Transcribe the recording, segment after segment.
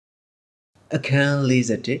Account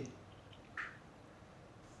Lizard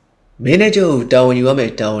Manager Down you are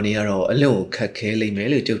made down near a low cacale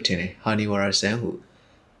mele jotine, honey or a sample.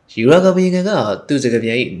 You are being a god, do the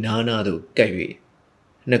gavia, nana do, gavi.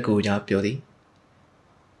 Nakuja Piodi.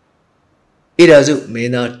 It does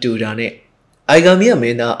mena do done. I got me a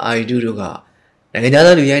mena I do ga. And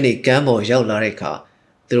another Luyani Gambo Yao Lareka,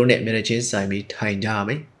 through net managing Simi Time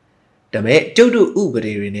Jami. The mate Jodo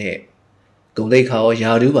Uberine. Go they call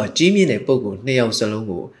Yaduba Jimmy and Pogo, Neo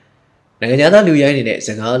Salongo. Nagada Luyani,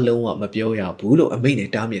 Zaga Loma Mapioya, Pulo, a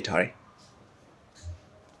minute damnatory.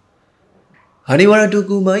 Haniwara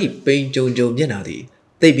Dugu mai pain Jojo Yanadi,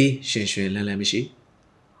 they be Shishin Lalamishi.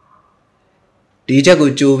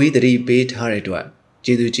 Dijago Jovi the rebate Haridua,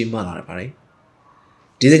 Jiduchi Malarpari.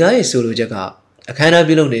 Did the guy solo jaga, a kind of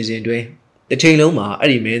below is in way. The chain loma,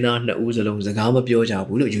 Arimena, the Uzalong, the Gama Pioja,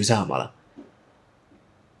 Bulu Yusamala.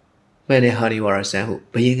 Many Haniwara Sahu,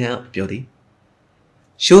 paying out beauty.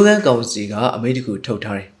 Sugar goes cigar, a medical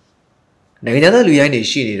totari. Nagada Luyani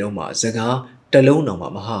Shini Roma, Zaga,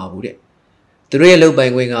 Talonoma Maha would it. The real low by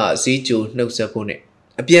wing are see to no sapone.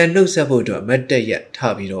 Appear no sapoto, metta yet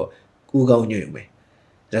tabiro, Ugo knew me.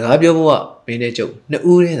 The Gabio, Menejo, no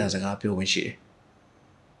Ure as a Gabio when she.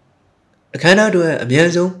 A canna do a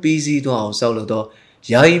miazo, busy to our solo door,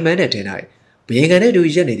 Yai Menetenai, being an edu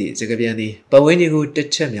genity, Zagabiani, but when you go to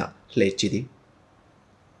Chemia, late chitty.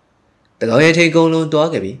 The guy take on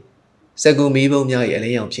Dogabi, Sago Mibo Mia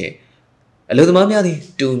Eliamche, a little mammy,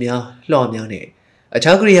 do mia, law miane. A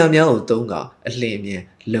chagria meow donga, a lame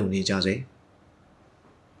lonely jazzy.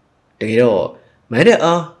 Dero, many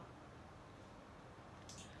are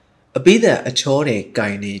a bidder a chore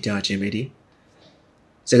guy judge midi.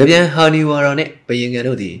 Sagabian honey war on it, being a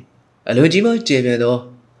noddy. A logima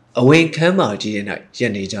jebedo, a wing camera gina,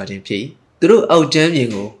 jenny judging pea. Through out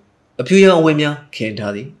jamming, a few young women can't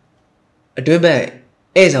hardly. A dwebag,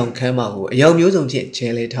 as on camera, a young museum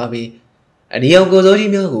chele tabby. And young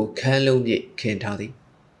Gozodimago can loom ye can't hardly.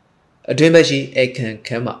 A dreamashi egg can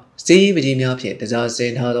come up. See Virginia Piet, the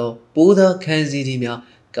Zazen Hado, Buddha can Zidimia,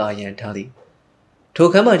 Gayan Tali.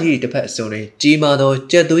 To come at the pet sorry, Gimado,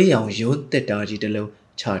 Jadui on Jun, the Daji de Lo,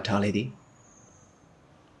 Chartalidi.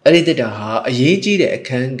 A little daha, a yeji de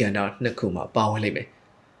can gana, Nakuma, Bawlime.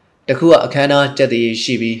 The Kua Akana, Jadi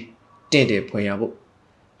Shibi, Dende Poyabo.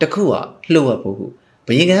 The Kua, Loa Pohu,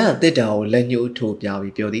 being a the Dao, Lenyu to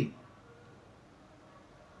Yavi Beauty.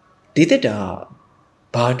 Did the Da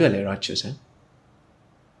Bardwell Ratchus, eh?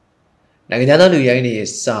 Nagada Luyani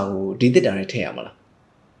is Sao, did the Dare Teamala.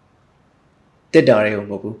 The Dare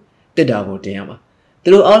Mobu, the Davo Teama.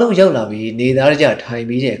 Through all of Yolavi, neither time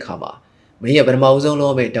media kama. May have a mouse on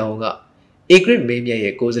low made down up. A great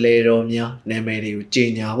baby goes later on ya, Namely,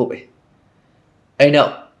 Jania Hobe. I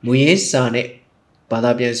know, Muye Sane,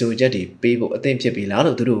 Padapian so jetty, people attempt be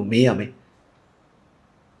loud to do me.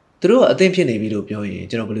 Through attention a video,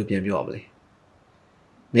 General Lupian Biobly.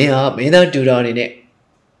 May not do that in it.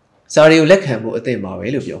 Sorry, you let him at the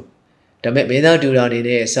Marvelio. The may not do that in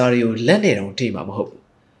it, sorry, you landed on team of hope.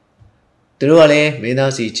 Through Ale, may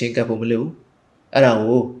not see Chinka Pumelu.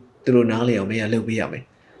 Arao, through Nali or may I look beyond.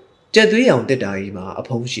 Jetui on the Daima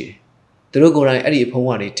upon she. Through Goran Eddie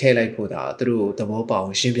Pawani, tail I put out through the Mopa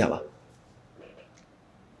on Shimpiaba.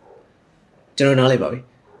 General Nali Bobby.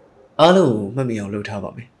 Allo, Mammy on loot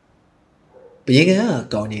about me. Being a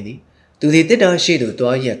Gawnini. To the Dida Shido to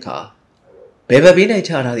a yaka. Beba Bina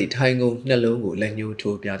Chana the Tango Nalungu Lenyu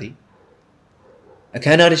to Piati. A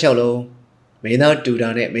cannot shallow. May not do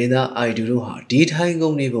that, may not I do her. Did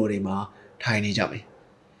Tango Niborima, tiny jammy.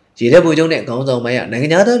 Jirabujon goes on my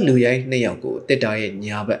Nagada Luya Nayago, the diet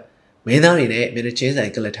Yaba. May not in it, made a chance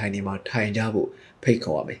like a tiny mar, tiny jabu,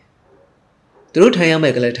 paycoame. Through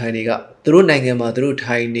Tayama tiny gap, through Nangama, through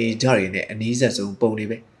tiny jarine, and he's a so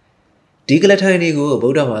bony. Digla tiny go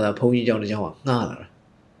about a pony on the Jama, Nala.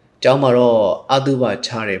 Jamaro, Aduba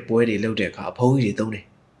Chare, Boy, loaded car, pony, don't it?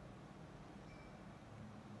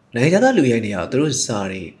 Nagada Luyania, through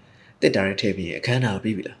sorry, the direct heavy, a canna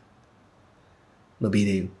bibila.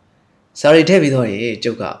 Mobile. Sorry, Tavi,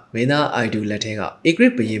 Joka, Mena, I do letting up. A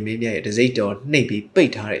grip be maybe at the Zato, maybe,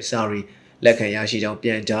 bait her, sorry, like a yashi don't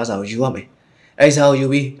be jazz out you me. As how you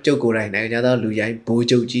be, Joko, and another Luya,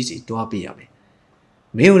 Bojo Gisi, to be yummy.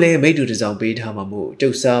 Mule made to the zombie Hamamu,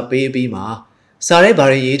 Josa, baby ma, Sare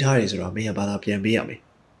Barry 8 Harris or me about a me.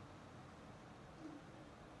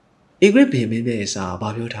 A grip him in sa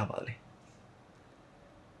Babio Tabali.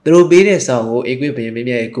 Through Bede Sao, a grip him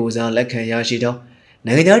in goes on like a yashido.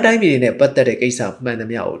 Nagana time in a pathetic case of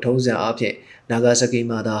Manamia, Toza Apie, Nagasaki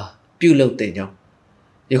Mada, Pulo Tenyo.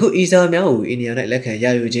 ယခုဤစာများကိုအိန္ဒိယ၌လက်ခံရ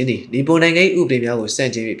ယူခြင်းသည်နီပွန်နိုင်ငံ၏ဥပဒေများကိုစ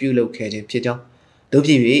န့်ကျင်ပြီးပြုလုပ်ခဲ့ခြင်းဖြစ်ကြောင်းတို့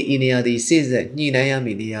ဖြစ်၍အိန္ဒိယသည်စိစက်ညှိနှိုင်းရမ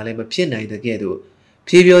ည့်နေရာလည်းမဖြစ်နိုင်တဲ့ကဲ့သို့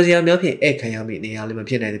ဖြေပြောစရာများဖြင့်ဧည့်ခံရမည့်နေရာလည်းမ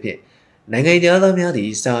ဖြစ်နိုင်တဲ့ဖြင့်နိုင်ငံသားများသည်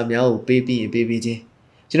စာများကိုပေးပြီးရင်ပေးပြီးချင်း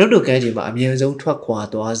ကျွန်တော်တို့ကမ်းခြေမှာအမြဲဆုံးထွက်ခွာ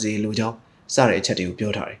သွားစေလိုကြောင်းစတဲ့အချက်တွေကို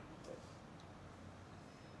ပြောထားတယ်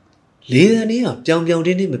လေတံနေကပြောင်ပြောင်တ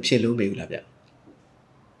င်းတင်းမဖြစ်လို့မေးဘူးလားဗျ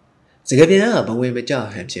စကားပြန်ကဘဝင်မကြ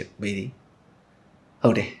ဟန်ဖြစ်မေးသည်ဟု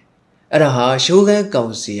တ်တယ်အဲ့ဒါဟာရှိုးကန်းကော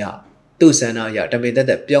င်စီကသူ့ဆန္ဒအရတမင်သ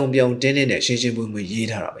က်ပြောင်ပြောင်တင်းတင်းနဲ့ရှင်းရှင်းပွင့်ပွင့်ရေး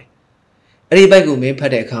ထားတာပဲအဲ့ဒီဘိုက်ကိုမင်းဖ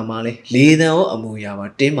တ်တဲ့အခါမှာလဲလေတံရောအမူအရာပါ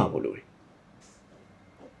တင်းမှာဖို့လို့တယ်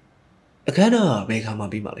အခန်းတော့ဘယ်ခါမှ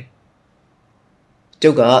ပြီးမှလဲ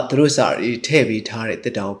ကျုပ်ကသူတို့စာရီထည့်ပြီးထားတဲ့တ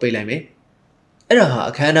စ်တောင်ကိုပိတ်လိုက်မယ်အဲ့ဒါဟာ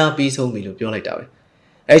အခန်းသားပြီးဆုံးပြီလို့ပြောလိုက်တာပဲ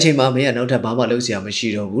အဲ့အချိန်မှာမင်းကနောက်ထပ်ဘာမှလုပ်စရာမရှိ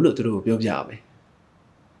တော့ဘူးလို့သူတို့ကိုပြောပြရမယ်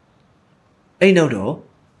အဲ့နောက်တော့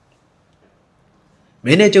မ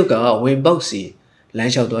င်းနဲ့ကျုပ်ကဝင်ပေါက်စီလ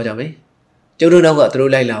မ်းလျှောက်သွားကြမယ်ကျုပ်တို့နောက်ကသူ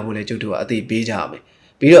တို့လိုက်လာဖို့လဲကျုပ်တို့ကအသိပေးကြရမယ်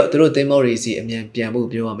ပြီးတော့သူတို့သင်းမောရီစီအမြန်ပြန်ဖို့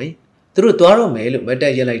ပြောရမယ်သူတို့သွားတော့မယ်လို့မတ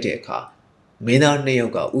က်ရက်လိုက်တဲ့အခါမင်းသားနှစ်ယော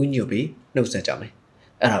က်ကဥညွတ်ပြီးနှုတ်ဆက်ကြမယ်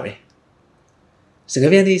အဲ့ဒါပဲစ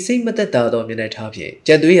ကားပြန်သည်စိတ်မသက်သာသောမျက်နှာထားဖြင့်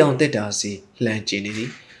ကြက်သွေးအောင်တက်တာစီလှမ်းကြည့်နေသည်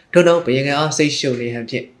ထို့နောက်ဘယင်ကအားစိတ်ရှုပ်နေဟန်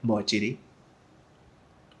ဖြင့်မော်ကြည့်သည်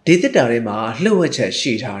ဒီတက်တာထဲမှာလှုပ်ဝက်ချက်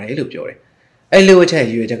ရှိထားတယ်လို့ပြောတယ်အဲ့လှုပ်ဝက်ချက်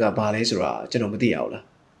ရွေချက်ကဘာလဲဆိုတာကျွန်တော်မသိရဘူးလား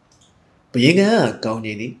ဘယင်ကကောင်း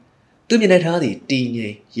နေသည်သူ့မျက်နှာထားသည်တည်ငြိ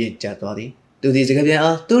မ်ရင်ကျသွားသည်သူသည်စကားပြန်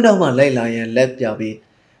အားသူ့နောက်မှလိုက်လာရန်လက်ပြပြီး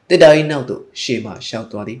တက်တာ၏နောက်သို့ရှေ့မှရှောက်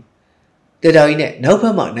သွားသည်တက်တာ၏နဲ့နောက်ဘ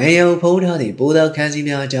က်မှနိုင်ရန်ဖုံးထားသည့်ဘိုးသားခန်းစည်း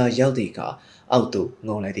များကြားရောက်သည့်အခါအောက်သို့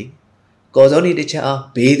ငုံလိုက်သည်ကော်စောနီတစ်ချက်အား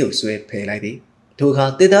ဘေးသို့ဆွဲဖယ်လိုက်သည်ထိုအခါ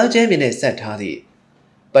တစ်သားကျဲမြင်နဲ့ဆက်ထားသည့်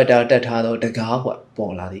ပတ်တာတက်ထားသောတကားဝတ်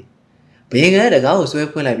ပေါ်လာသည်ဘယင်ကတကားကိုဆွဲ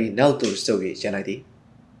ဖွင့်လိုက်ပြီးနောက်သို့ဆုပ်၍ရပ်လိုက်သည်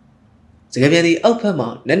စကားပြန်သည်အောက်ဘက်မှ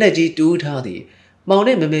နက်နက်ကြီးတူးထားသည့်မှောင်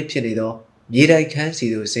နဲ့မမဲဖြစ်နေသောမြေတိုင်ခန်းစီ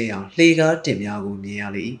သို့ဆင်းအောင်လှေကားတင်များကိုမြင်ရ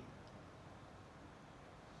လေ၏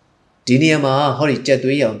ဒီနေရာမှာဟောဒီကြက်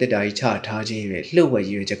သွေးရောင်တက်တာကြီးချထားခြင်း၍လှုပ်ဝက်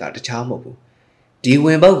ရွေချက်ကတခြားမဟုတ်ဘူးဒီဝ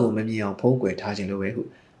င်ပေါက်ကိုမမြင်အောင်ဖုံးကွယ်ထားခြင်းလိုပဲဟု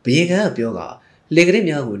ဘယင်ကပြောကလေကရစ်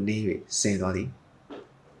များကိုနေ၍ဆင်သွားသည်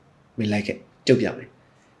မင်းလိုက်ခဲ့ကြုတ်ပြမယ်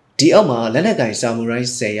ဒီအောက်မှာလက်နက်ကင်ဆာမူရိုင်း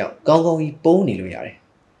10ယောက်ကောင်းကောင်းကြီးပုံးနေလို့ရတယ်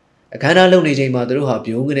အခမ်းအနားလုပ်နေချိန်မှာသူတို့ဟာ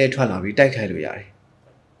ပြုံးကနေထွက်လာပြီးတိုက်ခိုက်လို့ရတယ်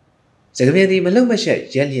စကားပြန်သည်မလုံမရှက်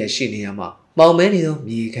ရက်လျက်ရှိနေရမှမှောင်မဲနေသော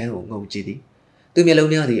မြေခန်းကိုငုံကြည့်သည်သူမျက်လုံး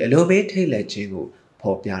များသည်အလွန်မေးထိတ်လက်ခြင်းကို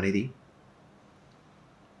ဖော်ပြနေသည်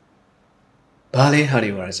ဘာလဲဟာ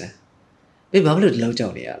ရီဝါဆန်မင်းဘာလို့ဒီလောက်ကြော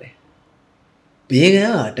က်နေရလဲဘယင်က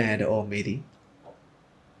တန်ရတော်မေးသည်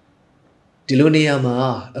ဒီလိုနေရာမှာ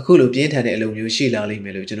အခုလိုပြင်းထန်တဲ့အလုပ်မျိုးရှိလာလိမ့်မ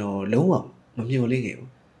ယ်လို့ကျွန်တော်လုံးဝမမျှော်လင့်ခဲ့ဘူး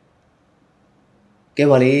ကဲ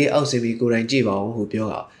ပါလေအောက်စီပြီးကိုယ်တိုင်ကြည့်ပါဦးဟုပြော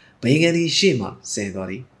ကဘယင်ကသည်ရှေ့မှဆင်းသွား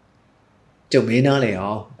သည်ကျုပ်မင်းနားလဲ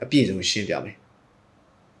အောင်အပြည့်စုံရှင်းပြမယ်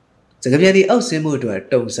စကားပြန်သည်အောက်ဆင်းမှုအတွက်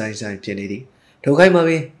တုံဆိုင်ဆိုင်ဖြစ်နေသည်ထိုခိုက်မှာပ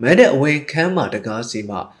င်မန်တဲ့အဝင်ခန်းမှတကားစီ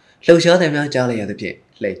မှလှုပ်ရှားတယ်များကြားလိုက်ရသဖြင့်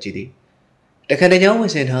လှည့်ကြည့်သည်တခါတကြောင်ဝ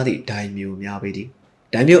င်ဆင်ထားသည့်ဒိုင်မျိုးများပေသည်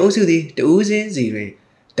ဒိုင်မျိုးအုပ်စုသည်တဦးချင်းစီတွင်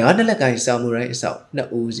ဓာတ်နှစ်လက်ကင်ဆာမူရိုင်းအဆောက်နှစ်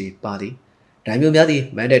ဦးစီပါသည်ဒိုင်မျိုးများသည်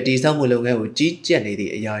မန်တဲ့တီဆောက်မှုလုပ်ငန်းကိုကြီးကြပ်နေသ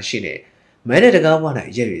ည့်အရာရှိနှင့်မန်တဲ့တကားဝ၌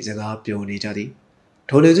ရက်၍စကားပြောနေကြသည်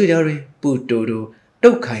ထိုလူစုကြားတွင်ပူတိုတို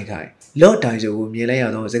တုတ်ခိုင်ခိုင်လော့ဒိုင်စုကိုမြင်လိုက်ရ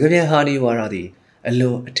သောစကားပြန်ဟာနီဝါရသည်အ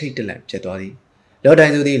လွန်အထိတ်တလန့်ဖြစ်သွားသည်လော့ဒို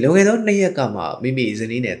င်စုသည်လုံခဲ့သော2ရက်ကမှမိမိဇ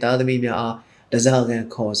နီးနှင့်သားသမီးများအားတစားကန်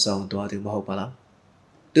ခေါ်ဆောင်သွားသူမဟုတ်ပါလား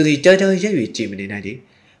သူသည်ကြောက်ကြောက်ရက်၍ကြည့်မနေနိုင်သည်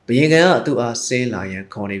ဘယင်ကသူ့အားဆင်းလာရန်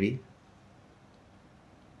ခေါ်နေပြီ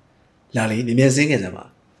လာလေမြင်စင်းငယ်စမ်းပါ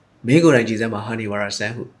မင်းကိုယ်တိုင်ကြည်စမ်းပါဟာနီဝါရဆ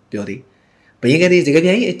န်ဟုပြောသည်ဘယင်ကသည်စကားပြ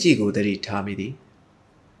န်၏အကြည့်ကိုတတိထားမိသည်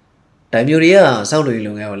ဒိုင်မျိုးတွေကစောက်လူ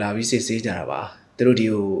လုံငယ်ကိုလာပြီးစစ်ဆေးကြတာပါသူတို့ဒီ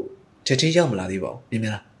ကိုချက်ချင်းရောက်မလာသေးပါဘူးမြင်မ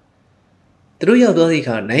လားသူတို့ရောက်သွားသည့်အ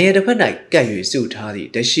ခါနိုင်ရတစ်ဖက်၌ကပ်၍စုထားသည့်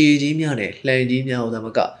တရှည်ကြီးများနဲ့လှန်ကြီးများဟောသမ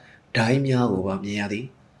ကဒိုင်းများကိုပါမြင်ရသည်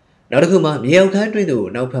နောက်တစ်ခုမှမြေအောင်ခန်းတွင်သို့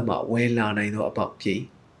နောက်ဖက်မှဝဲလာနိုင်သောအပေါက်ဖြစ်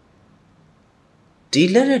ဒီ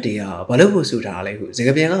လက်ရက်တွေကဘာလို့ဖို့စုထားလဲဟုစ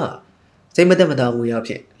ကားပြန်ကစိတ်မသက်မသာမှုရောက်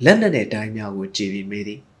ဖြင့်လက်နက်နဲ့ဒိုင်းများကိုကြည်ပြီးမေးသ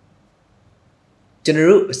ည်ကျွန်တော်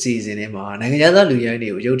တို့အစီအစဉ်ထဲမှာနိုင်ငံသားလူရိုင်းတွေ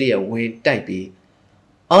ကိုရုတ်တရက်ဝင်တိုက်ပြီး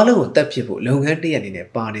အားလုံးကိုတတ်ဖြစ်ဖို့လုပ်ငန်းတရက်အနေနဲ့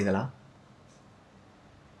ပါနေသလား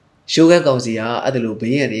ရှိုးကန်းကောင်စီကအဲ့ဒါလို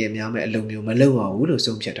ဘေးရန်တွေများမဲ့အလုံးမျိုးမလုပ်ပါဘူးလို့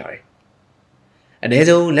ဆုံးဖြတ်ထားတယ်အနည်း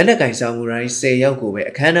ဆုံးလက်နက်ကင်ဆာမူရိုင်း10ယောက်ကိုပဲ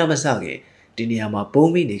အခမ်းအနားမစခင်ဒီနေရာမှာပုံ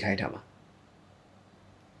မိနေခိုင်းထားမှာ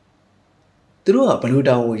သူတို့ကဘလို့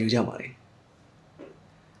တောင်းကိုယူကြမှာလဲ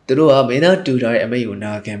သူတို့ကမင်းသားတူတာရဲ့အမိတ်ကို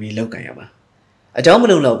နာခံပြီးလောက်ကန်ရမှာအကြောင်းမ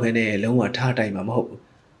လုံလောက်ဖဲနဲ့လုံးဝထားတိုင်းမှာမဟုတ်ဘူး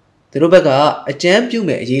သူတို့ဘက်ကအကြမ်းပြုတ်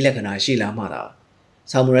မဲ့အရေးလက္ခဏာရှိလာမှသာစ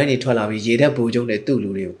ဆာမူရိုင်းတွေထွက်လာပြီးရေတက်ဘူကျုံတဲ့သူ့လူ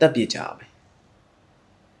တွေကိုတတ်ပစ်ကြရမယ်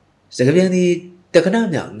စကားပြန်သည်တခဏ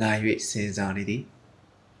မျှငာ၍စဉ်းစားနေသည်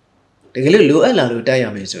တကယ်လို့လိုအပ်လာလို့တိုက်ရ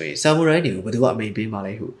မယ်ဆိုရင်ဆာမူရိုင်းတွေကိုဘယ်သူကအမိန်ပေးမှ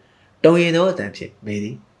လဲဟုတုံရင်သောအတန်ဖြင့်မေးသ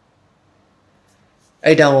ည်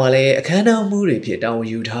အဲ့တောင်ကလည်းအခမ်းအနားမှုတွေဖြစ်တောင်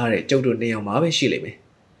ယူထားတဲ့ကျုပ်တို့နှစ်ယောက်မှပဲရှိလိမ့်မယ်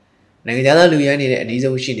နိုင်ငံသားလူရိုင်းနေတဲ့အနည်း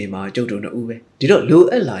ဆုံးရှိနေမှာကျုပ်တို့နှစ်ဦးပဲဒီတော့လို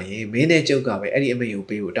အပ်လာရင်မင်းနဲ့ကျုပ်ကပဲအဲ့ဒီအမိန့်ကို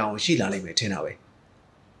ပေးဖို့တောင်ရှိလာလိမ့်မယ်ထင်တာပဲ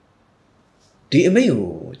ဒီအမိန့်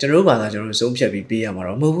ကိုကျွန်တော်တို့ဘာသာကျွန်တော်တို့ဆုံးဖြတ်ပြီးပေးရမှာ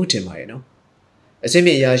တော့မဟုတ်ဘူးထင်ပါရဲ့နော်အစင်း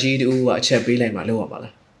မြင့်ရာရှိတူကအချက်ပေးလိုက်မှလုပ်ရမှာ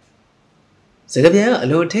လားစကားပြန်ကအ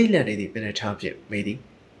လွန်ထိတ်လန့်နေသည့်ပြန်ထားဖြစ်မေးသည်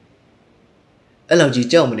အဲ့လောက်ကြီး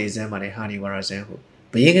ကြောက်မနေစမ်းပါနဲ့ဟာနီဝါရာဆန်ဟု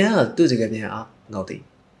ဘယင်ကန်ကသူ့စကားပြန်အားငေါက်သည်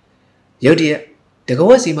ရုတ်တရက်တကဝ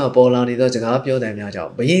က်စီမှပေါ်လာနေသောစကားပြောတဲ့များကြော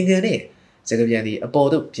င့်ဘယင်ကန်နဲ့စကားပြန်သည်အပေါ်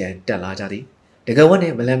သို့ပြန်တက်လာကြသည်တကဝက်နှ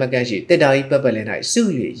င့်မလန်မကန့်ရှိတက်တာကြီးပတ်ပတ်လည်၌စု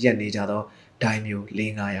၍ရက်နေကြသောဒိုင်မျိုး၄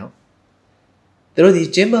-၅ယောက်သူတို့သည်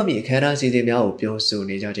ကျင်းပမိအခမ်းအနားစီစဉ်များကိုပြောဆို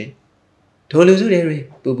နေကြခြင်းထိုလူစုတွေတွင်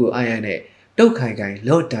ပူပူအိုင်အိုင်နှင့်တုတ်ခိုင်ခိုင်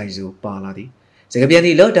လော့တိုင်စုပါလာသည်စကားပြန်သ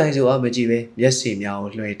ည်လော့တိုင်စုအားမကြည့်ဘဲမျက်စိများကို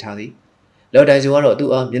လွှဲထားသည်လော့တိုင်စုကတော့သူ့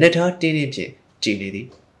အားမျက်နှာထားတင်းတင်းဖြင့်ကြည့်နေသည်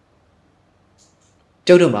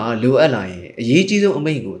ကျုပ်တို့မှာလိုအပ်လာရင်အရေးကြီးဆုံးအ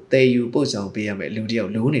မိန့်ကိုတည်ယူပို့ဆောင်ပေးရမယ်လူတစ်ယော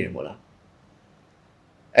က်လိုနေတယ်မို့လား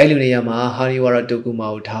အဲ့လူနေရာမှာဟာရီဝါရာတိုကူမာ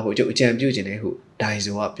ကိုထားဖို့ကျုပ်အကြံပြုခြင်းနဲ့ဟုဒိုင်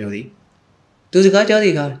စုကပြောသည်သူစကားကြားသ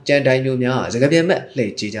ည့်အခါကြံတိုင်မျိုးများစကားပြန်မဲ့လှ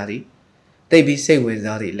ည့်ကြည့်ကြသည်တိတ်ပြီးစိတ်ဝင်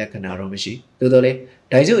စားသည့်လက္ခဏာတော့မရှိသို့တော်လည်း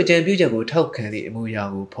ဒိုင်စုအကြံပြုချက်ကိုထောက်ခံသည့်အမှုရာ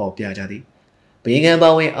ကိုဖော်ပြကြသည်ဘယင်ကန်ပါ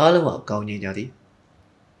ဝင်အားလုံးကကောင်းကြီးကြသည်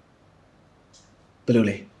ဘယ်လို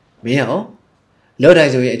လဲမင်းရောလော့တို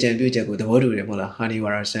င်ဆိုရဲ့အကြံပြုချက်ကိုသဘောတူတယ်မဟုတ်လားဟာနီဝါ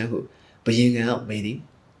ရာဆန်ဟုဘယင်ကန်ကမေးသည်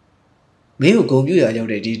မင်းကိုဂုံပြူရာရောက်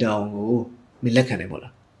တဲ့ဒီတောင်ကိုမင်းလက်ခံတယ်မဟုတ်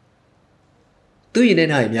လားသူ့ရင်ထဲ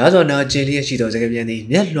၌များစွာနာကျင်လျက်ရှိသောစကားပြန်သည်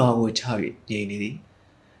မျက်လွှာကိုချ၍ငြိမ်နေသည်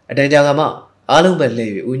အတန်ကြာကမှအားလုံးပဲလှ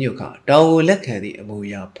ည့်၍ဦးညွတ်ခတောင်ကိုလက်ခံသည့်အမူအ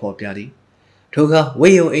ရာဖော်ပြသည်ထိုအခါဝိ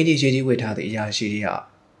ယုံအင်ကြီးရှိကြီးဝတ်ထားသည့်အရာရှိကြီးက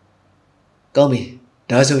ကောင်းပြီ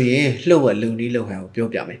ဒါဆိုရင်လှုပ်ဝက်လုံနီးလုံဟန်ကိုပြော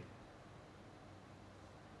ပြမယ်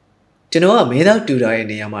ကျွန်တော်ကမင်းသားတူတာရဲ့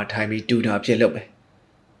နေရာမှာထိုင်ပြီးတူတာဖြစ်လုပ်မယ်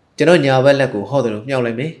ကျွန်တော်ညာဘက်လက်ကိုဟော့တယ်လို့မြှောက်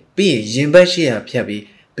လိုက်မယ်ပြီးရင်ရင်ဘက်ရှိရာဖြတ်ပြီး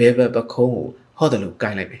ဘဲဘက်ပခုံးကိုဟော့တယ်လို့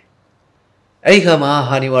ကိုင်းလိုက်မယ်အဲ့ဒီခါမှာ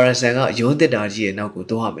ဟာနီဝါရာဆန်ကရုံးတက်တာကြီးရဲ့နောက်ကို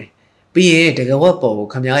သွားရမယ်ပြီးရင်တကဝက်ပေါ်ကို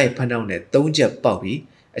ခမားရဲ့ဖန်းတောင်းနဲ့၃ချက်ပေါက်ပြီး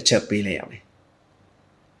အချက်ပေးလိုက်ရမယ်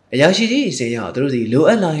အရာရှိကြီးအစင်ရသူတို့စီလို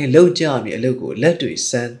အပ်လာရင်လှုပ်ကြမည်အလုပ်ကိုလက်တွေ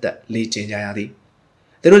စမ်းသက်လေ့ကျင့်ကြရသည်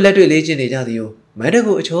သူတို့လက်တွေလေ့ကျင့်နေကြသည်ကိုမန်းတက်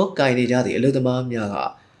ကိုအချောကင်နေကြသည်အလုပ်သမားများက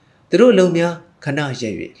သူတို့အလုံးများခဏရ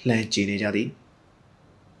က်၍လှမ်းကြည့်နေကြသည်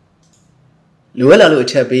လိုအပ်လာလို့အ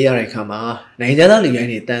ချက်ပေးရတဲ့အခါမှာနိုင်ငံသားလူရိုင်း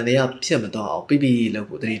တွေတန်တရားဖြစ်မတော့အောင်ပြပြလုပ်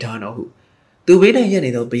ဖို့တတိထားတော့ဟုသူဘေးတိုင်ရက်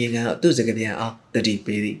နေသောဘယင်ကန်ကသူ့စကားပြန်အားတတိ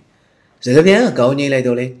ပေးသည်စကားပြန်ကကောင်းကြီးလိုက်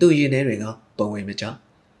တော့လေသူ့ရင်ထဲတွေကပုံဝင်မကြ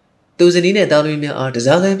သူစနီးနဲ့တာလွေများအားတ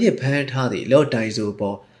စားခံပြစ်ဖမ်းထားသည့်လော့တိုင်ဆို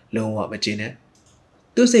ပေါ်လုံးဝမကျင်နဲ့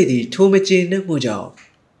သူ့စိတ်သည်ထိုးမကျင်နှက်မှုကြောင့်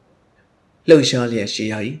လှုပ်ရှားလျက်ရှိ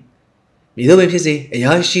ရ၏မိတို့ပဲဖြစ်စေအ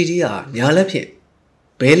ရာရှိကြီးဟာညာလက်ဖြင့်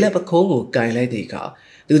ဘဲလက်ပခုံးကိုကင်လိုက်သည့်အခါ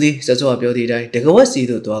သူသည်စောစောပြောသည့်အတိုင်းတကဝက်စီ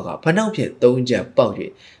သို့သွားကဖနှောက်ဖြင့်၃ချက်ပေါက်၍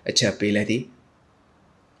အချက်ပေးလိုက်သည်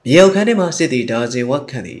မြေရောက်ခန်းထဲမှစစ်သည်ဒါဇင်ဝက်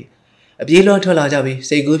ခန့်သည်အပြေးလွှမ်းထွက်လာကြပြီး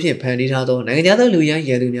စိတ်ကူးဖြင့်ဖန်တီးထားသောနိုင်ငံသားလူရိုင်း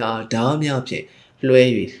ရန်သူများအားဓားများဖြင့်လွှဲ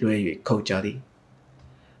၍ခုတ်ကြသည်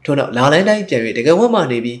ထို့နောက်လာလန်းတိုင်းပြန်၍တကဝက်မှ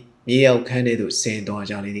နေပြီးမြေရောက်ခန်းထဲသို့ဆင်းသွား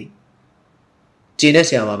ကြလေသည်ကျင်းတဲ့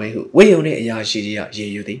ဆရာပါပဲဟုဝိယုံနှင့်အရာရှိကြီးကရေ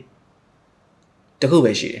ယူသည်တခု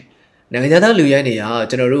ပဲရှိတယ်နိုင်ငံသားလူရိုင်းတွေက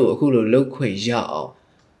ကျွန်တော်တို့အခုလိုလှုပ်ခွင့်ရအောင်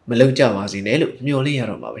မလုပ်ကြပါစေနဲ့လို့မျှော်လင့်ရ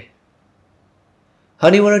တော့မှာပဲဟာ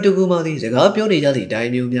နီဝါရတူကူမာသည်စကားပြောနေကြသည့်ဒိုင်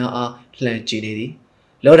မျိုးများအားလှမ်းကြည့်နေသည်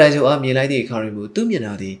လော်ဒိုင်ဆိုအားမြင်လိုက်သည့်အခါတွင်သူ့မျက်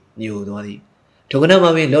နှာသည်ညိုသွားသည်ထိုကနေ့မှ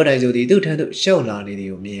ပင်လော်ဒိုင်ဆိုသည်သူ့ထံသို့ရှောက်လာနေသည်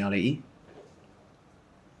ကိုမြင်ရလေ၏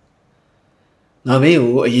ငါမင်း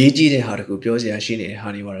ကိုအရေးကြီးတဲ့ဟာတခုပြောစရာရှိနေတယ်ဟာ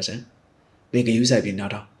နီဝါရဆန်မင်းကယူဆိုင်ပြီးနော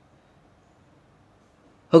က်တော့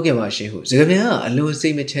ဟုတ်ကဲ့ပါရှင်ဟုစကားပြန်ကအလွန်စိ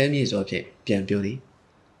တ်မချမ်းမြေ့စွာဖြင့်ပြန်ပြောသည်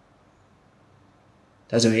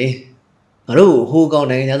ဒါဆိုရင်ငါတို့ဟိုကောင်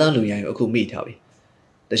နိုင်ငံသားလူရိုင်းကိုအခုမိထားပြီ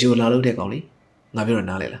တချို့လာလို့တဲ့ကောင်လေငါပြောတော့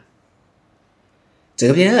နားလဲလားစ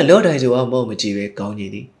ကားပြန်ကလော့တိုင်ဆိုအောင်မဟုတ်မကြည့်ပဲကောင်း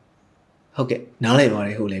ကြီးသည်ဟုတ်ကဲ့နားလဲပါတ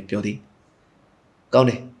ယ်ဟုလည်းပြောသည်ကောင်း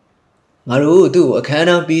တယ်ငါတို့သူ့ကိုအခမ်းအ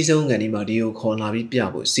နားပြီးဆုံးကန်ဒီမှာဒီကိုခေါ်လာပြီးပြ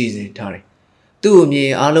ဖို့စီစဉ်ထားတယ်သူ့ကိုမြင်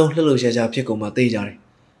အားလုံးလှုပ်လှုပ်ရှားရှားဖြစ်ကုန်မှသိကြတယ်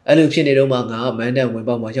အဲ့လိုဖြစ်နေတော့မှငါမန်းတက်ဝင်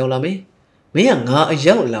ပေါက်မှရောက်လာမယ်မင်းကငါအ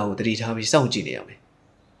ရောက်လာကိုတတိထားပြီးစောင့်ကြည့်နေရမယ်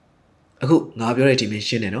အခုငါပြောတဲ့ဒီမင်း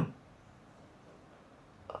ရှင်းတယ်နော်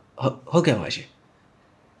ဟုတ်ကဲ့ပါရှင်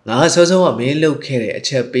ငါစောစောကမင်းလှုပ်ခဲ့တဲ့အ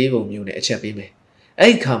ချက်ပေးပုံမျိုးနဲ့အချက်ပေးမယ်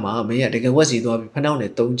အဲ့ဒီခါမှာမင်းကတကယ်ဝက်စီသွားပြီးဖနှောင်း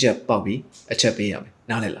နဲ့၃ချက်ပေါက်ပြီးအချက်ပေးရမယ်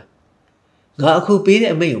နားလဲလား ငါအခုပေး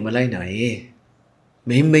တဲ့အမိန့်ကိုမလိုက်နိုင်ရင်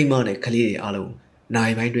မင်းမိမနဲ့ကလေးတွေအားလုံးနို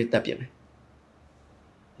င်ပိုင်းတွင်တပ်ပြမယ်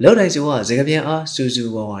လောက်တိုင်းဆိုကစကားပြန်အားစူး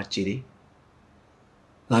စူးဝါဝါကြည်တယ်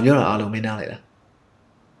ငါပြောတာအားလုံးမင်းနားလိုက်လား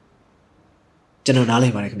ကျွန်တော်နားလို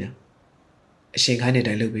က်ပါတယ်ခင်ဗျအရှင်ခိုင်းတဲ့အ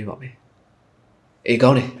တိုင်းလုပ်ပေးပါမယ်အေးကော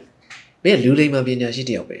င်းတယ်မင်းလူလိမ္မာပညာရှိ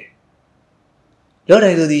တယောက်ပဲလောက်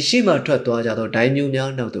တိုင်းဆိုသည်ရှေ့မှထွက်သွားကြသောဒိုင်းမျိုးများ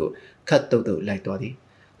နောက်သို့ခတ်တုတ်တုတ်လိုက်သွားသည်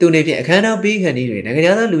သူနေဖြင့်အခမ်းအနားပြီးခန်းဤတွင်နိုင်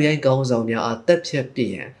ငံသားလူရိုင်းကောင်းဆောင်များအားတက်ဖြတ်ပြ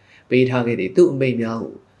ည့်ရန်ပေးထားခဲ့သည့်သူ့အမိန့်များ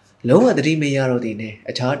ကိုလုံးဝသတိမရတော့သည်နှင့်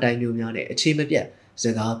အခြားတိုင်းမျိုးများနှင့်အခြေမပြတ်စ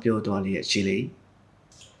ကားပြောသွားလျက်ရှိလေ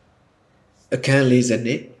အခန်း40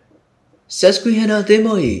နှစ်ဆက်စကွီဟန်နာသင်း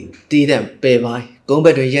မော၏တည်တဲ့ပယ်ပိုင်းကုန်းဘ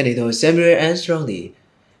က်တွင်ရပ်နေသော Samuel Armstrong သည်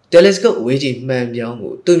telescope ဝေးကြီးမှန်ပြောင်း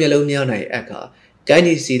ကိုသူ့မျက်လုံးများ၌အပ်ခါကိုင်း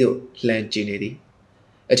ဒီစီသို့လှမ်းကြည့်နေသည်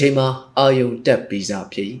အချိန်မှာအာယုံတက်ပြီးစား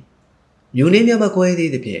ဖြစ်မြူနှင်းများမကွဲ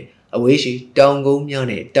သေးသဖြင့်အဝေးရှိတောင်ကုန်းများ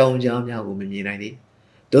နှင့်တောင်ကြားများကိုမမြင်နိုင်သည်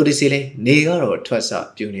တို့ဒီစီလင်းနေကတော့ထွက်ဆ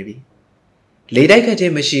ပြူနေပြီလေတိုက်ခတ်ခြ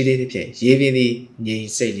င်းမရှိသေးသဖြင့်ရေပြင်းသည်ငြိမ်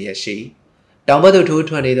စိတ်လျက်ရှိတောင်ဘက်သို့ထိုး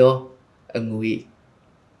ထွက်နေသောအငူ၏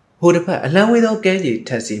ဟိုတစ်ဖက်အလံဝေးသောကမ်းခြေထ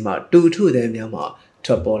က်စီမှတူထုသည်များမှ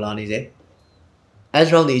ထွက်ပေါ်လာနေစေအက်စ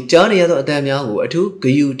ရောင်းသည်ကြားနေရသောအတန်များကိုအထူးဂ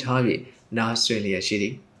ယုထား၍နားဆွေလျက်ရှိသ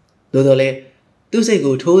ည်သို့တော်လည်းသူ့စိတ်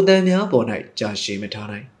ကိုထိုးတမ်းများပေါ်၌ကြာရှည်မထား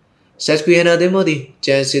နိုင်ဆက်စကွီဟန်နာသင်းမောသည်ကျ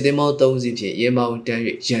န်စီသင်းမော၃စီးဖြင့်ရေမောင်တန်း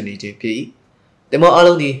၍ရန်နေခြင်းဖြစ်၏သင်းမောအ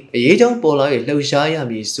လုံးသည်အရေးကြောင်းပေါ်လာ၍လှုပ်ရှားရ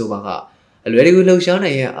မည်ဆိုပါကအလွယ်တကူလှုပ်ရှား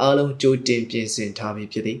နိုင်ရန်အားလုံးကြိုတင်ပြင်ဆင်ထားပြီး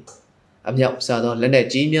ဖြစ်သည်အမြောက်စားသောလက်နက်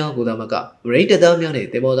ကြီးများကိုသာမကမရိတ်တပ်သားများနှင့်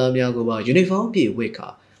သင်းမောသားများကိုပါယူနီဖောင်းပြည့်ဝတ်ခါ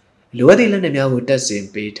လိုအပ်သည့်လက်နက်များကိုတပ်ဆင်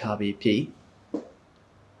ပေးထားပြီးဖြစ်၏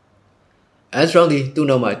အက်စရောင်းသည်သူ့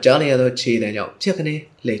နောက်မှကြားနေရသောခြေတံကြောင့်ဖြတ်ခနဲ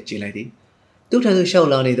လှည့်ကြည့်လိုက်သည်သူ့ထံသို့လျှောက်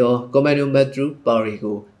လာနေသောကွန်မန်ဒိုမက်ထရူပါရီ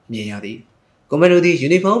ကိုမြင်ရသည်ကွန်မန်ဒိုသည်ယူ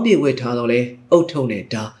နီဖောင်းပြည့်ဝတ်ထားသောလဲအုတ်ထုံနှင့်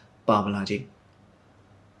ဓာပါမလာခြင်း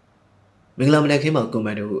မင်္ဂလာမနက်ခင်းမှာကွန်မ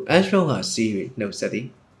န်ဒိုကိုအက်စရောင်းကစီး၍နှုတ်ဆက်သည်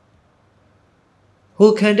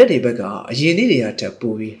ဟိုခံတက်တွေဘက်ကအရင်နေ့တွေကထပ်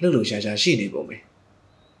ပိုပြီးလှုပ်လှုပ်ရှားရှားရှိနေပုံပဲ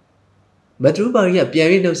မက်ထရူပါရီကပြန်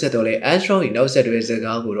၍နှုတ်ဆက်တော့လဲအက်စရောင်း၏နောက်ဆက်တွဲစ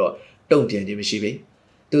ကားကိုတော့တုံ့ပြန်ခြင်းမရှိပေ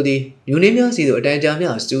သူသည်မြူနင်းများစီသို့အတန်ကြာ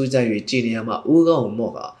များစူးစိုက်၍ကြည်နေရမှဦးကောင်းကို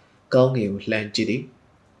မော့ကကောင်းငယ်ကိုလှမ်းကြည့်သည်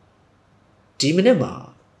ဒီမိနစ်မှာ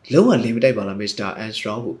လုံးဝလင်မတိုက်ပါလားမစ္စတာအန်စထ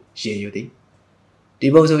ရောင်းကိုရင်ရွသည်ဒီ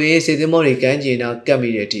ပုံဆိုရင်စေသင်းမောတွေကန်းကျင်နာကတ်မိ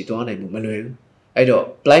တဲ့အထိသွားနိုင်မှုမလွယ်ဘူးအဲ့တော့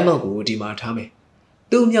ပလိုက်မောက်ကိုဒီမှာထားမယ်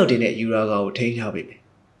သူ့မြောက်တင်တဲ့ယူရာဂါကိုထိန်းထားပေးမယ်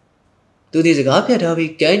သူဒီစကားဖြတ်ထား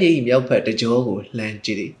ပြီးကန်းကြီးမြောက်ဖက်တကြောကိုလှမ်းကြ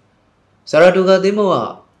ည့်သည်ဆာရာတိုဂါသင်းမောက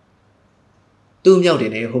သူ့မြောက်တ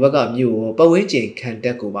င်တဲ့ဟိုဘက်ကမြို့ကိုပဝင်းကျင်ခံတ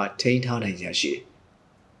က်ကိုပါထိန်းထားနိုင်ကြရှိတယ်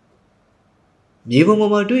မြေပုံ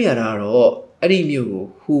ပေါ်မှာတွေ့ရတာတော့အဲ့ဒီမြို့ကို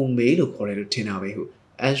ဟူမေးလို့ခေါ်တယ်လို့ထင်တာပဲဟု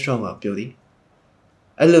အန်စထရောင်းကပြောသည်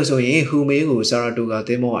အဲ့လိုဆိုရင်ဟူမေးကိုဆာရာတိုဂါသ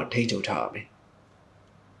င်းမောကထိန်းချုပ်ထားရမယ်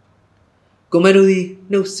ကွန်မန်ဒိုသည်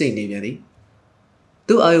နှုတ်ဆက်နေပြန်သည်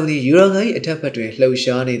သူ့အာယုန်သည်ယူရာဂါ၏အထက်ဘက်တွင်လှုပ်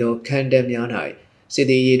ရှားနေသောခန္ဓာများ၌စစ်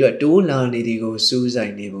သည်ရေအတွက်တိုးလာနေသည်ကိုစူးစို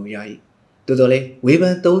က်နေပုံရ၏သို့တော်လည်းဝေဖ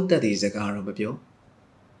န်သုံးသပ်သည့်စကားတော့မပြော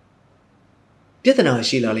ပြဿနာ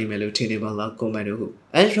ရှိလာလိမ့်မယ်လို့ထင်နေပါလားကွန်မန်ဒိုဟု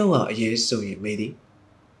အန်စထရောင်းကအရေးဆိုရင်မေးသည်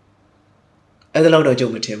အဲ့ဒါတော့ကြုံ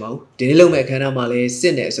မထင်ပါဘူးဒီနေ့လုံးမဲ့အခမ်းအနားမှာလည်းစ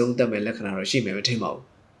စ်နဲ့အဆုံးသတ်မဲ့လက္ခဏာတော့ရှိမယ်မထင်ပါဘူး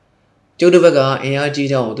ကျုပ်တို့ဘက်ကအင်အားကြီး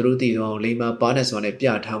ကြောင်းသူတို့တည်တော့လိမ္မာပါနဲ့စွာနဲ့ပြ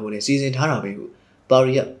ထားမှုနဲ့စီစဉ်ထားတာပဲဟုပါ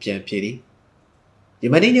ရီကပြန်ဖြေသည်ယ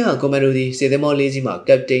မန်နေ့ညကွန်မန်ဒိုသည်စေသမောလေးစီးမှက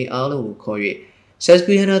ပတိန်အားလုံးကိုခေါ်၍ဆက်စ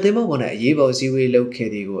ကွီဟန်နာသင်းမောပေါ်၌အရေးပေါ်စည်းဝေးလုပ်ခဲ့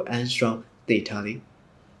သည်ကိုအန်စထရောင်းသိထားသည်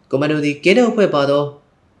ကွန်မန်ဒိုသည်ကင်းတောက်ဖွဲ့ပါသော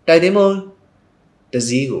တိုက်သင်းမောတစ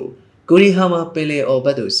ည်းကိုကိုရီဟာမှာပင်လေအော်ဘ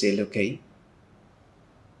တ်သို့ဆေလွတ်ခဲ့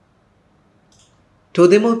ထို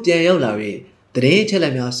သင်းမောပြန်ရောက်လာ၍တရင်ချက်လ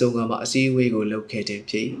က်များစုံကမှအစည်းအဝေးကိုလုပ်ခဲ့ခြင်း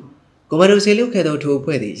ဖြစ်ကွန်မန်ဒိုဆေလွတ်ခဲ့သောထိုအ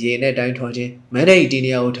ဖွဲ့သည်ရေနဲ့တိုင်းထွားခြင်းမန်ဒိတ်တီ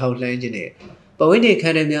နီယာကိုထောက်လှမ်းခြင်းနှင့်ပဝင်းနေခ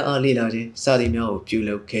န်းထဲများအားလေ့လာခြင်းစသည်များကိုပြု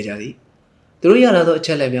လုပ်ခဲ့ကြသည်သူတို့ရလာသောအချ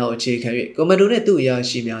က်လက်များကိုအခြေခံ၍ကွန်မန်ဒိုနှင့်သူ့အရာ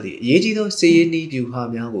ရှိများသည်အရေးကြီးသောစီးရေးနည်းဗျူဟာ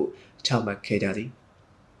များကိုချမှတ်ခဲ့ကြသည်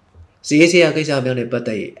စီးရေးဆရာကိစ္စများနှင့်ပတ်သ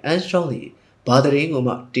က်၍အန်စထရောင်းသည်ဘာတရင်ကို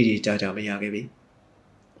မှတိတိကျကျမရခဲ့ပြီ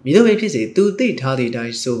မည်သို့ပဲဖြစ်စေသူသိထားသည့်အတို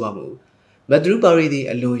င်းဆိုပါမူမက်ထရူပါရီသည်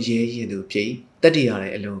အလွန်ရဲရင်သူဖြစ်တတ်တရ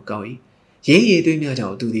တဲ့အလွန်ကောင်း၏ရေးရည်သွေးများကြော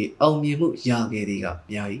င့်သူသည်အောင်မြင်မှုရခဲ့သည်က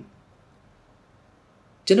များ၏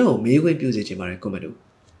ကျွန်တော်မေးခွန်းပြုစေချင်ပါတယ်ကွန်မန်ဒို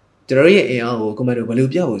ကျွန်တော်ရဲ့အင်အားကိုကွန်မန်ဒိုဘယ်လို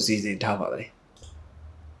ပြဖို့စီစဉ်ထားပါလဲ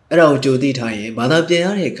အဲ့ဒါကိုကြိုသိထားရင်ဘာသာပြန်ရ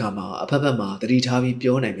တဲ့အခါမှာအဖက်ဖက်မှာတတိထားပြီး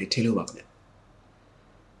ပြောနိုင်မယ်ထင်လို့ပါခင်ဗျ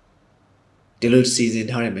ဒီလိုစီစဉ်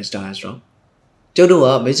ထားတဲ့မစ္စတာအန်စထရောင်းကျုပ်တို့က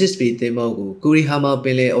Mrs. B သင်းမောကိုကူရီဟာမှာပ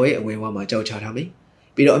င်လေအော်ရဲ့အဝင်ဝါမှာကြောက်ချထားမယ်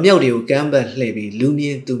ပြီးတော့အမြောက်တွေကိုကမ်းဘတ်လှည့်ပြီးလူမြ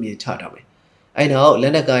င်သူမြင်ချထားမယ်အဲ့နောက်လ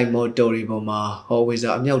က်နက်ကိုင်းမော်တော်တွေပေါ်မှာဟော်ဝေဇာ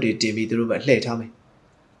အမြောက်တွေတင်ပြီးသူတို့ပဲလှည့်ထားမယ်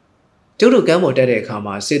ကျုပ်တို့ကမ်းပေါ်တက်တဲ့အခါ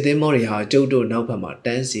မှာစစ်သင်းမောတွေဟာကျုပ်တို့နောက်ဘက်မှာတ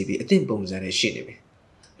န်းစီပြီးအသင့်ပုံစံနဲ့ရှိနေပြီ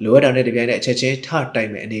လိုအပ်တာနဲ့တပြိုင်နက်အချက်ချင်းထတိုက်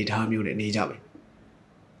မဲ့အနေအထားမျိုးနဲ့နေကြမယ်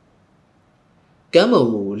ကမ်းပေါ်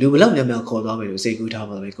ကိုလူဘလောက်များများခေါ်သွားမယ်လို့စိတ်ကူးထား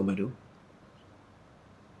ပါမယ်ကွန်မန်ဒို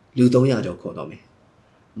လူ300ကျော်ခေါ်သွားမယ်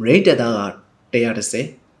မရိတ်တပ်သားက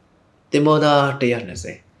130တင်မောသား120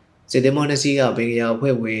စစ်တင်မောနှစ်စီးကဘေကရာအ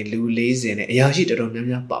ဖွဲ့ဝင်လူ40နဲ့အရာရှိတော်တော်များ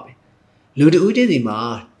များပါမယ်လူတဦးချင်းစီမှာ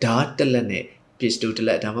ဓာတ်တက်လက်နဲ့ပစ္စတိုတလ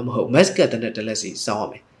က်ဒါမှမဟုတ်မတ်ကတ်တနက်တလက်စီစောင်းရ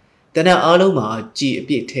မယ်တနက်အားလုံးမှာကြည်အ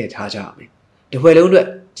ပြည့်ထည့်ထားကြရမယ်တဖွဲလုံးအတွက်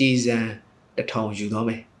ကြည်စံ1000ယူသွား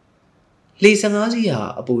မယ်လှေ15စီးဟာ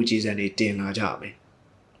အပူကြည်စံတွေတင်လာကြရမယ်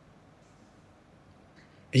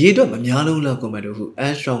အရေးအတွက်မများလုံးလောက်ကွန်မန်ဒိုဟုအ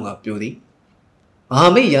န်စထရောင်းကပြောသည်မဟာ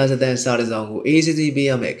မိတ်ရာဇသန်စာတစောင်ကိုအေးစစ်စစ်ပေး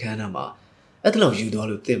ရမယ့်အခမ်းအနားမှာအဲ့တလောက်ယူသွား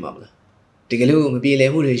လို့သိမှာမလားဒီကလေးကိုမပြေလ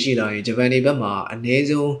ည်မှုတွေရှိလာရင်ဂျပန်တွေဘက်မှာအနည်း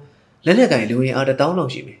ဆုံးလက်နက်ကင်လူဝင်အား1000လော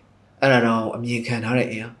က်ရှိမယ်အဲ့ဒါတော့အမြင်ခံထားတဲ့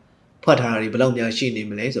အင်အားဖွက်ထားတာတွေဘယ်လောက်များရှိနေ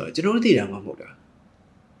မလဲဆိုတော့ကျွန်တော်တို့သိတာမှမဟုတ်တာ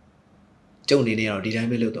ကျုံနေနေတော့ဒီတိုင်း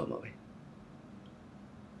ပဲလုပ်တော့မှာပဲ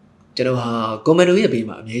ကျွန်တော်ဟာကွန်မန်ဒိုရဲ့ဘေး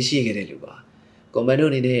မှာအမြဲရှိခဲ့တဲ့လူပါကွန်မန်ဒို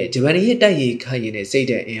အနေနဲ့ဂျပန်ရဲ့တိုက်ရိုက်ခိုက်ရင်နဲ့စိတ်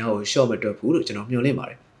တဲ့အင်အားကိုရှော့မတွက်ဘူးလို့ကျွန်တော်မျှော်လင့်ပါ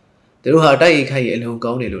တယ်သူတို့ဟာတိုက်ရိုက်ခိုက်ရင်အလုံး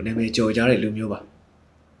ကောင်းတယ်လို့နာမည်ကျော်ကြတဲ့လူမျိုးပါ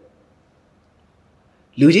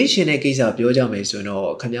လူချင်းရှင်တဲ့ကိစ္စပြောကြမယ်ဆိုရင်တော့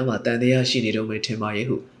ခင်ဗျားမှာတန်တရားရှိနေတော့မယ်ထင်ပါရဲ့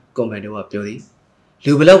ဟုကွန်မန်ဒိုကပြောသည်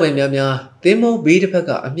လူဘလောက်ပဲများများသင်းမောဘေးတစ်ဖက်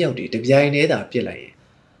ကအမြောက်တွေတပြိုင်တည်းသာပြစ်လိုက်ရင်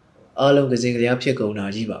အားလုံးကစင်ကလေးဖြစ်ကုန်တာ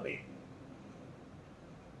ကြီးပါပဲ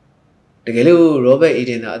တကယ်လို့ရောဘတ်အီ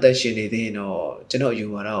ဒင်သာအသက်ရှင်နေသေးရင်တော့ကျွန်တော်ယူ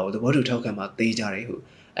ဝါဒကိုသဘောတူထောက်ခံမှသေးကြတယ်ဟု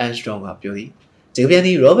အန်စထရောင်းကပြောသည်ဒီပြန်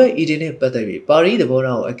ဒီရောဘတ်အီဒင်နဲ့ပတ်သက်ပြီးပါရီသဘော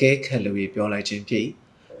ထားကိုအကဲခတ်လို့ပြောလိုက်ခြင်းဖြစ်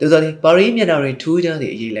သူဆိုရင်ပါရီမျက်နှာတွေထူးခြားသ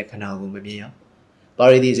ည့်အရေးလက္ခဏာကိုမမြင်ရပါ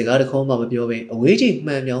ရီဒီစကားတစ်ခုမှမပြောဘဲအဝေးကြီး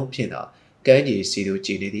မှန်မြောင်းဖြစ်တာကမ်းခြေစီတို့ကြ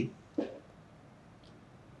ည်နေသည်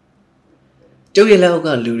ကျုပ်ရဲ့လက်အောက်က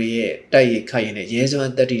လူတွေရဲ့တိုက်ရိုက်ခိုက်ရင်ရဲစွ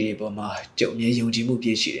မ်းတက်တီတွေပေါ်မှာကျုပ်အမြဲယုံကြည်မှုပြ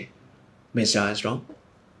ည့်ရှိတယ်မစ္စတာအန်စထရောင်း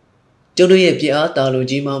ကျုပ်တို့ရဲ့ပြအားတာလုံ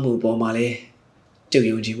ကြီးမားမှုပေါ်မှာလည်းကျုပ်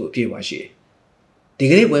ယုံကြည်မှုအပြည့်အဝရှိတယ်ဒီ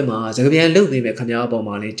ကနေ့ပွဲမှာစကားပြန်လုပ်ပေးမဲ့ခင်ဗျားပေါ်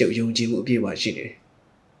မှာလည်းကျုပ်ယုံကြည်မှုအပြည့်အဝရှိနေတယ်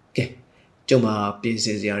ကဲကျုပ်မှာပြင်ဆ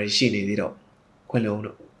င်စရာတွေရှိနေသေးတော့ခွင့်လုံး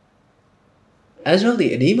တော့အန်စထရောင်းဒီ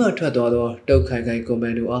အနီးမှထွက်သွားသောတုတ်ခိုင်ခိုင်ကွန်မ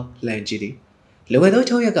န်ဒိုအားလန်ကြည့်သည်လွန်ခဲ့သော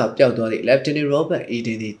6ရက်ကပျောက်သွားသည့် Lieutenant Robert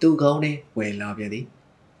Eden သည်သူ့ခေါင်းထဲဝင်လာပြန်သည်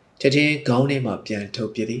ချက်ချင်းခေါင်းထဲမှပြန်ထု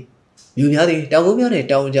တ်ပြသည်မြူများသည်တောင်ကုန်းများနဲ့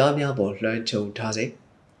တောင်ကြားများပေါ်လွှမ်းခြုံထားစေ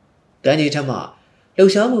တန်းကြီးထက်မှလှု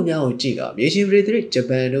ပ်ရှားမှုများကိုကြည့်ကမြေရှင်ပရိသတ်ဂျ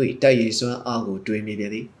ပန်တို့၏တိုက်ရည်စွမ်းအားကိုတွေးမိပြ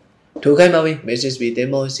န်သည်ထိုခိုင်မှာပင် Mrs. B တင်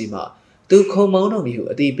မောစီမှသူခုံမောင်းတော်မူဟု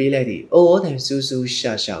အတိပေးလိုက်သည့်အော်သံစူးစူး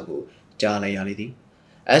ရှာရှာကိုကြားလိုက်ရလေသည်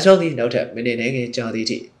အဆောသည်နောက်ထပ်မိနစ်နှဲငယ်ကြာသည်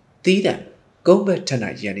ထိသီးတံကုန်းဘက်ထက်၌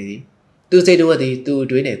ရန်နေသည်သူစိတ်တော်သည်သူ့အ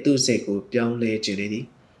တွင်းနှင့်သူ့စိတ်ကိုပြောင်းလဲခြင်းလေသည်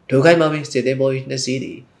ဒိုခိုင်မှာပင်စစ်သေးဘော်၏နှစ်စီးသ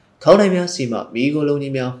ည်ခေါင်းတိုင်းများစီမှမိကိုလုံး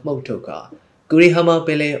ကြီးများမှုတ်ထုတ်ကာကူရီဟာမာပ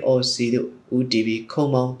င်လေအော်စီတို့ဦးတီဗီခုံ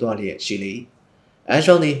မောင်းသွားလျက်ရှိလေအန်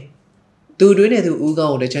ရှောင်းသည်သူ့အတွင်းနှင့်သူဦးကော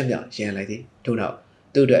င်းကိုတစ်ချက်မျှရန်လိုက်သည်ထို့နောက်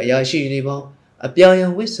သူ့အတွက်အရာရှိနေပေါင်းအပြာရော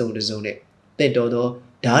င်ဝစ်စုံတစ်စုံနှင့်တင့်တော်သော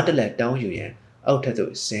ဓာတ်တလက်တောင်းယူရန်အောက်ထပ်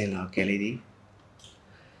သို့ဆင်းလာခဲ့လေသည်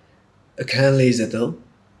အခန်း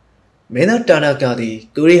43မင်းသားတာနာကာသည်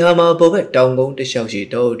ကူရီဟာမာပေါ်ဘက်တောင်ကုန်းတစ်လျှောက်ရှိ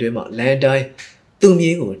တောအတွင်းမှလန်တိုင်းသူ့မြ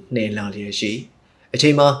င်းကိုနှင်လာလျက်ရှိအချိ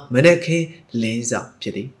န်မှာမနက်ခင်းလင်းစာဖြ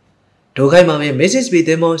စ်သည်ဒိုခိုင်မှာပင် Mrs. B တ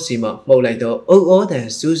င်မောစီမှမှုတ်လိုက်သောအုပ်အောသံ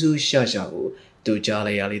စူးစူးရှာရှာကိုသူကြား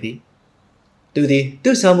လိုက်ရလေသည်သူသည်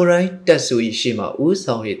သူ့ဆာမူရိုင်းတက်ဆူ၏ရှေ့မှဦး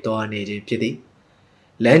ဆောင်၍သွားနေခြင်းဖြစ်သည်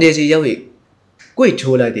လန်ကျစီရောက်၍ကွိတ်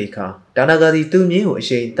ထိုးလိုက်သည့်အခါတာနာကာသည်သူ့မြင်းကိုအ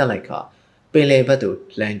ရှိန်တက်လိုက်ခါပင်လယ်ဘက်သို့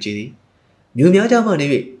လန်ကြည့်သည်မြူများကြမှနေ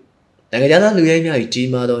၍နိုင်ငံသားလူရိုင်းများ၏ကြီး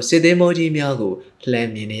မားသောစစ်သေးမောကြီးများကိုလှ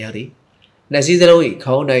မ်းမြင်နေရသည်နှစ်စီးစလုံး၏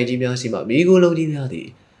ခေါင်းတိုင်ကြီးများစီမှမိကိုလုံးကြီးများသည်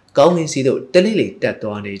ကောင်းကင်စီသို့တလိလိတက်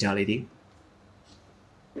သွားနေကြလေသည်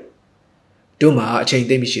တို့မှာအချိန်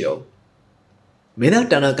သိမ့်မရှိတော့မင်းသား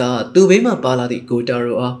တာနာကာသူ့ဘေးမှပါလာသည့်ဂိုတာ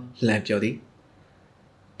ရိုအားလှမ်းပြောသည်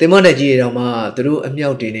တင်မောနဲ့ကြီးရတော်မှသူတို့အမြော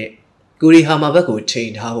က်တွေနဲ့ကူရီဟာမာဘက်ကိုချိ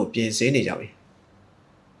န်ထားဖို့ပြင်ဆင်နေကြပြီ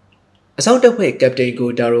အစောင့်တပ်ဖွဲ့ကပတိန်ဂို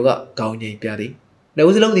တာရိုကခေါင်းငိမ်ပြသည်နှု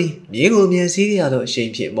တ်စလုံးသည်မြင်းကိုမြန်စည်းရသောအရှိန်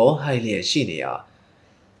ဖြင့်မောဟိုက်လျက်ရှိနေရာ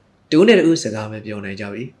တူးနဲ့တူးစကားမပြောနိုင်ကြ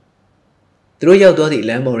ပြီသူတို့ရောက်သွားသည့်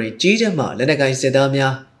လမ်းမော်တွင်ကြီးကျယ်မှလက်နက်ကိုင်စစ်သား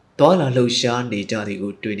များသွားလာလှုပ်ရှားနေကြသည်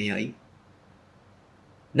ကိုတွေ့နေရ၏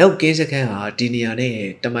နောက်ကင်းစခန်းဟာဒီနေရာနဲ့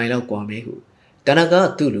တမိုင်လောက်ကွာမဲဟုတနက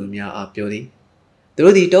သူ့လူများအားပြောသည်သူ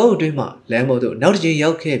တို့သည်တောအုပ်တွင်းမှလမ်းမော်သို့နောက်တစ်ချိန်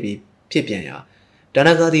ရောက်ခဲ့ပြီးဖြစ်ပြန်ရာတန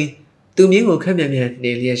ကသည်သူမြင်းကိုခက်မြန်မြန်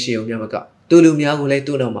နေလျက်ရှိုံများမကသူလူများကိုလည်း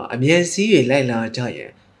သူ့နောက်မှာအမြန်စီး၍လိုက်လာကြရ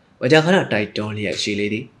န်မကြာခဏတိုက်တွန်းလျက်ရှိလေ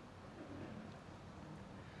သည်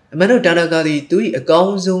အမှန်တော့တာနာကာသည်သူ၏အကော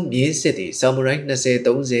င်းဆုံးမြင်းစစ်သည်ဆာမူရိုင်း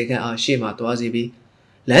20-30ခန့်အားရှေ့မှသွားစီပြီး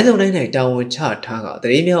လမ်းစုံတိုင်း၌တာဝန်ချထားကတ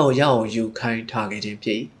ရေမြောက်ရအောင်ယူခိုင်းထားခဲ့ခြင်းဖြ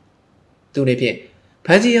စ်၏သူနှင့်ဖြင့်ဖ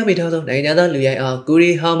န်စီရမိထားသောနိုင်ငံသားလူရိုင်းအားကူ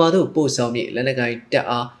ရီဟာမာတို့ပို့ဆောင်ပြီးလက်နက်ကိုင်တပ်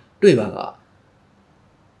အားတွေ့ပါက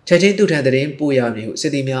ချက်ချင်းသူထံတရင်ပို့ရမည်ဟုစ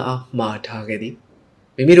စ်သည်များအားမှားထားခဲ့သည်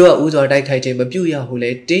မိမိတို့ကဦးစွာတိုက်ခိုက်ခြင်းမပြုရဟုလ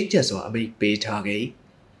ည်းတင်းကျပ်စွာအမိန့်ပေးထားခဲ့၏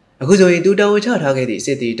အခုဆိုရင်သူတာဝန်ချထားခဲ့သည့်စ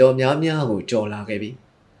စ်သည်တော်များများကိုကြော်လာခဲ့ပြီ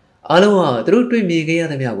အားလုံးကသူတို့တွေ့မြင်ခဲ့ရ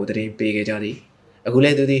သမျှကိုတရင်ပေးခဲ့ကြသည်အခုလ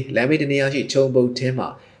ည်းသူသည်လမ်းမေးတနေရာရှိခြုံပုတ်ထဲမှ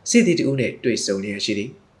စစ်သည်တဦးနှင့်တွေ့ဆုံလျက်ရှိသည်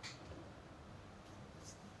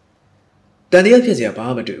တန်တရားဖြစ်စရာဘာ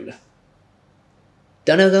မှမတွေ့ဘူးလားတ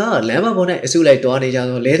နကလမ်းမပေါ်၌အစုလိုက်သွားနေကြ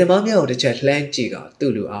သောလေသမားများကိုတစ်ချက်လှမ်းကြည့်က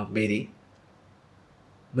သူ့လူအားမေးသည်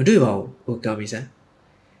မတွေ့ပါဘူးဟိုကာမီဆန်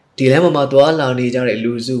ဒီလမ်းမှာသွားလာနေကြတဲ့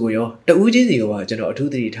လူစုကိုရောတဦးချင်းစီကိုပါကျွန်တော်အထူး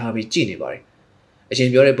သတိထားပြီးကြည့်နေပါတယ်အရှင်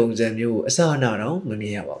ပြောတဲ့ပုံစံမျိုးကိုအစအနတော့မမြ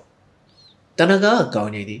င်ရပါဘူးတနကကော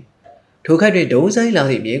င်းနေသည်ထိုခိုက်တွင်ဒုံဆိုင်လာ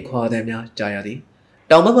သည့်မြင်းခွာသံများကြားရသည်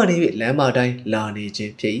တောင်ဘက်မှနေ၍လမ်းမတိုင်းလာနေခြ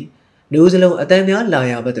င်းဖြစ်၏နှိုးစလုံးအတန်များလာ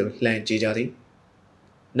ရဘက်သို့လှမ်းကြည့်ကြသည်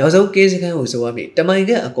နောက်ဆုံးကေးစခန်းကိုဆိုရမည့်တမိုင်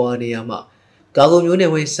ကအကွာနေရာမှကာဂိုမျိုးန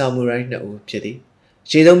ယ်ဝင်ဆာမူရိုင်း2ဦးဖြစ်သည်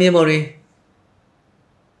ရှေ့ဆုံးမြင်းမော်တွင်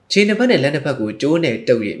ခြေနှစ်ဖက်နှင့်လက်နှစ်ဖက်ကိုကျိုးနဲ့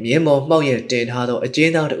တုပ်၍မြင်းမော်မှောက်ရတင်ထားသောအကျ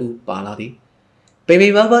ဉ်းသားတဦးပါလာသည်ပိမိ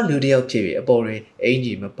ပါလူတစ်ယောက်ဖြစ်၍အပေါ်တွင်အင်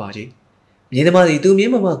ကြီးမပါချေမြင်းသမားသည်သူမြ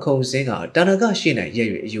င်းမမခုံစင်းကတာနာကရှိ၌ရက်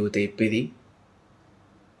၍အယိုသေးပေးသည်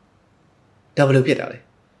ဒါဘလို့ဖြစ်တာလဲ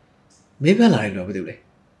မင်းဖက်လာတယ်လို့ဘာဖြစ်လဲ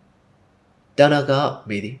တာနာက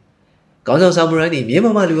မေးသည်ကောင်းဆောင်ဆာမူရိုင်းသည်မြင်းမ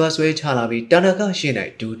မလူအားဆွဲချလာပြီးတာနာကရှင်း၌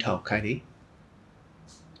ဒူးထောက်ခိုင်းသည်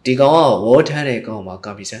ဒီကောင်ကဝေါ်ထမ်းတဲ့ကောင်မှာ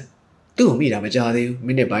ကာမီဆန်သူ့ကိုမိတာမကြသေးဘူး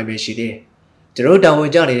မိနစ်ပိုင်းပဲရှိသေးတယ်ကျွန်တော်တောင်ဝ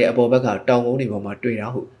င်ကြနေတဲ့အပေါ်ဘက်ကတောင်ကုန်းတွေပေါ်မှာတွေ့တာ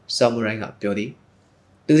ဟုဆာမူရိုင်းကပြောသည်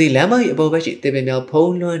သူသည်လမ်းမ၏အပေါ်ဘက်ရှိတင်ပင်များ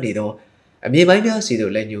ဖုံးလွှမ်းနေသောအမြင့်ပိုင်းများစီ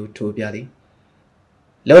သို့လက်ညှိုးထိုးပြသည်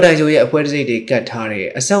လော်တိုင်ဆိုရဲ့အဖွဲတစိမ့်တွေကတ်ထားတဲ့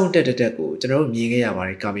အဆောင်တက်ကိုကျွန်တော်မြင်ခဲ့ရပါ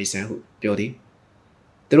တယ်ကာမီဆန်ဟုပြောသည်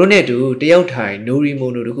သူတို့နဲ့တူတယောက်ထိုင်နိုရီမို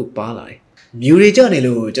နိုတို့ကပါလာတယ်မြူတွေကြနေ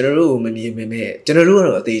လို့ကျွန်တော်တို့မမြင်ပေမဲ့ကျွန်တော်တို့က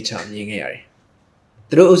တော့အသေးချမြင်ခဲ့ရတယ်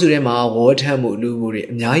သူတို့အုပ်စုထဲမှာဝေါ်ထမ်းမှုလူမှုတွေ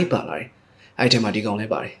အများကြီးပါလာတယ်အဲ့ထဲမှာဒီကောင်လ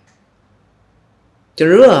ည်းပါတယ်ကျွန်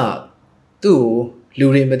တော်တို့ကသူ့ကိုလူ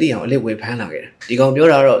တွေမသိအောင်အလစ်ဝယ်ဖမ်းလာခဲ့တယ်ဒီကောင်ပြော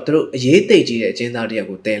တာတော့သူတို့အရေးသိကြီးတဲ့အကျဉ်းသားတယောက်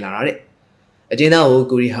ကိုတဲလာတာတဲ့အကျဉ်းသားကို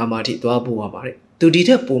ကူရီဟာမာထိသွားပို့ရပါတယ်သူဒီထ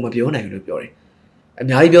က်ပိုမပြောနိုင်ဘူးလို့ပြောတယ်အ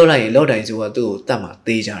များကြီးပြောလိုက်ရင်လော့တိုင်ဆိုကသူ့ကိုတတ်မှ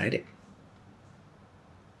သေးကြတယ်တဲ့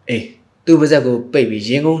အေးသူ့ပါဇက်ကိုပိတ်ပြီးရ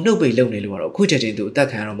င်ကုန်နှုတ်ပိတ်လုပ်နေလို့ကတော့အခုချက်ချင်းသူအသက်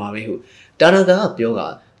ခံရတော့မှာပဲဟုတာနာကာကပြောက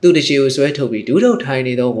သူ့တရှိကိုဆွဲထုတ်ပြီးဒူးထောက်ထိုင်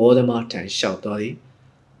နေသောဝေါ်သမားထံလျှောက်သွားသည်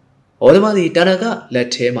ဝေါ်သမားသည်တာနာကလက်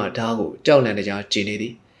ထဲမှဓားကိုကြောက်လန့်တကြားကျင်းနေသ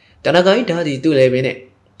ည်တာနာကာ၏ဓားသည်သူ့လေပင်နဲ့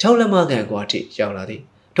6လက်မကန်ကွာထိရောက်လာသည်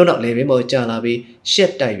ထို့နောက်လေပင်ပေါ်ကျလာပြီးရှ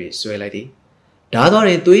က်တိုက်၍ဆွဲလိုက်သည်ဓားသွား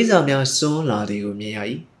တွင်သွေးစာများစွန်းလာသည်ကိုမြင်ရ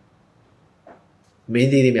၏မင်း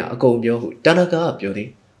သေးသည်များအကုန်ပြောဟုတာနာကာကပြောသည်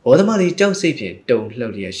ဝေါ်သမားသည်ကြောက်စိတ်ဖြင့်တုန်လှု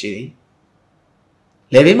ပ်လျက်ရှိသည်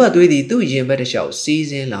လေပင်မှသွေးသည်သူ့ရင်ဘက်တစ်လျှောက်စီး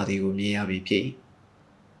ဆင်းလာသည်ကိုမြင်ရပြီဖြစ်၏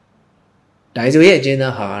ဒိုင်ဆိုရဲ့အကျဉ်း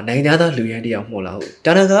သားဟာနိုင်ငံသားလူရန်တယောက်မှုလားဟု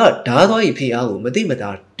တာနာကဓားသွား၏ဖိအားကိုမသိမသာ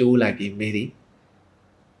တိုးလိုက်ပြီးမေးသည်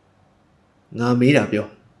ငါမေးတာပြော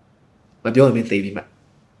မပြောရင်မသိပြီမှ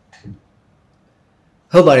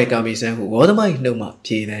ဟုတ်ပါတယ်ကာမီဆန်ဟုဝေါ်သမား၏နှုတ်မှ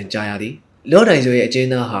ဖြေသံကြားရသည်လော့ဒိုင်ဆိုရဲ့အကျဉ်း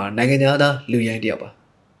သားဟာနိုင်ငံသားလူရန်တယောက်ပါ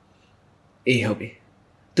အေးဟုတ်ပြီ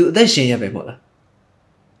သူအသက်ရှင်ရပဲမဟုတ်လား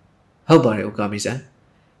ဟုတ်ပါတယ်ဦးကာမီဆန်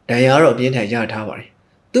ဒဏ်ရာတော့အပြင်းထန်ရထားပါတယ်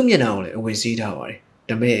သူ့မျက်နှာကိုလည်းအဝင်စီးထားပါတယ်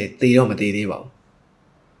ဒါပေမဲ့သေတော့မသေးသေးပါဘူး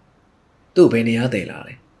သူ့ဘယ်နေရာသေလာ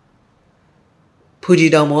လဲဖူဂျီ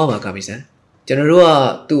တောင်ပေါ်မှာကာမီဆန်ကျွန်တော်တို့က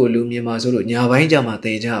သူ့ကိုလူမြင်မှာဆိုလို့ညာပိုင်းကျမှ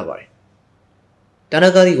သေကြရပါတယ်တာနာ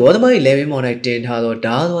ကာဒီဝေါ်သမား၏လေပင်မော်၌တင်ထားသော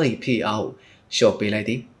ဓားသွား၏ဖိအားကိုလျှော့ပေးလိုက်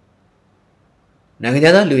သည်နိုင်ငံ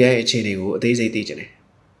သားလူရဲအခြေအနေကိုအသေးစိတ်သိချင်တယ်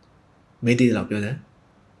မင်းသိတယ်လို့ပြောတယ်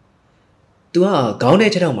သူကခေါင်း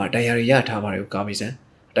နဲ့ချက်ထောက်မှာဒဏ်ရာတွေရထားပါတယ်ကာမီဆန်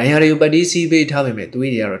ဒဏ်ရာတွေကိုပတ်တီးစီးပေးထားပေမဲ့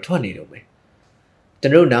သွေးတွေကတော့ထွက်နေတော့မယ်ကျွ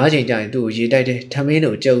န်တော်နားချိန်ကြရင်သူ့ကိုရေတိုက်တယ်ထမင်း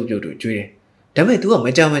တို့ကြက်ဥပြုတ်တို့ကျွေးတယ်ဒါပေမဲ့ तू ကမ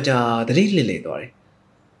ကြသတိလစ်လေသွားတယ်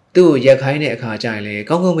သူ့ကိုရက်ခိုင်းတဲ့အခါကျရင်လည်း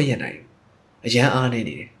ကောင်းကောင်းမရက်နိုင်ဘူးအရန်အားနေ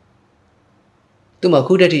နေတယ်သူ့မှာ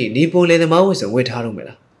ခုတက်ထိနီပွန်လေသမားဝတ်ဆိုဝတ်ထားတော့မယ်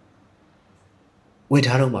လားဝတ်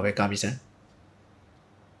ထားတော့မှာပဲကာမီဆန်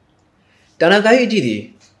တာနာကိုင်းအကြည့်သည်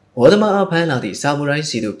ဝေါ်သမားအဖမ်းလာသည့်ဆာမူရိုင်း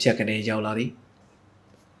စီတို့ဖြတ်ကနေရောက်လာသည်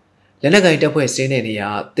လက်နက်ကင်တပ်ဖွဲ့စင်းတဲ့နေရာ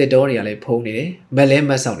တစ်တော်တွေကလည်းဖုံးနေတယ်မက်လဲ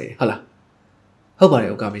မတ်ဆောက်နေတယ်ဟုတ်လားဟုတ်ပါတ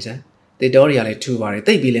ယ်ဦးကာမီဆန်တစ်တော်တွေကလည်းထူပါတယ်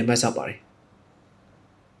တိတ်ပြီးလည်းမတ်ဆောက်ပါတယ်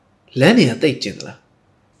လမ်းတွေကတိတ်ကျင်သလား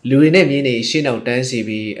လူတွေနဲ့မြင်းတွေရှင်းအောင်တန်းစီ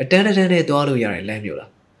ပြီးအတန်းနဲ့သွားလို့ရတဲ့လမ်းမျိုးလား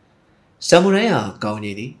ဆာမူရိုင်းဟာကောင်း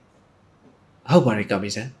နေသည်ဟုတ်ပါတယ်ကာမီ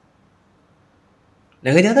ဆန်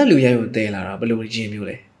နိုင်ငံသားလူရိုင်းကိုတဲလာတာဘယ်လိုရင်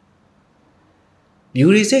မျိုးလဲမြူ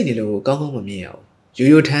ရီစိတ်နေလို့ကောင်းကောင်းမမြင်ရ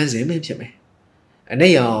အောင်ရိုးရိုးထမ်းစင်ပဲဖြစ်မယ်အ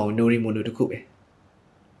နဲ့ရောင်နိုရီမွန်တို့တခုပဲ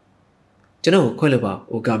ကျွန်တော်ခွင့်လို့ပါ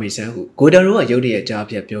အိုကာမီဆန်ဟုဂိုတာရိုကရုတ်တ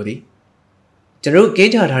ရက်ကြားပြတ်ပြောသည်ကျွန်တော်က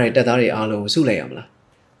င်းချထားတဲ့တပ်သားတွေအားလုံးစုလိုက်ရမ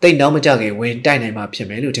လားတိတ်နောက်မကြခင်ဝင်တိုက်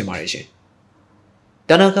နိုင်မှဖြစ်မယ်လို့ထင်ပါတယ်ရှင်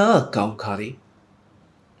တနကာကကောင်းခါသည်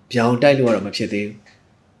ပြောင်းတိုက်လို့တော့မဖြစ်သေး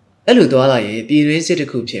ဘူးအဲ့လိုသွားလာရင်ပြည်တွင်းစစ်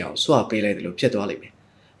တစ်ခုဖြစ်အောင်စွပေးလိုက်တယ်လို့ဖြစ်သွားလိမ့်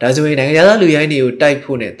မယ်ဒါဆိုရင်နိုင်ငံသားလူရိုင်းတွေကိုတိုက်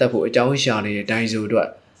ဖို့နဲ့တပ်ဖို့အကြောင်းရှာနေတဲ့ဒိုင်ဆို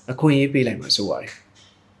အတွက်အခွင့်အရေးပေးလိုက်မှဆိုပါ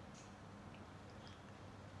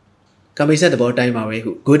တယ်ကမ္ဘာဆက်တဘောတို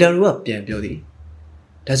င်းပါပဲဟုဂိုတာရိုကပြန်ပြော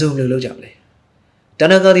သည်ဒါဆိုဘယ်လိုလုပ်ကြမလဲတ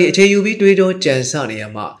နကာသည်အခြေယူပြီးတွေးတောကြံစနေရ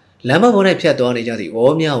မှလမ်းမပေါ်၌ဖြတ်သွားနေကြသည့်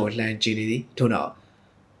ဝေါ်များကိုလှမ်းကြည့်နေသည်ထို့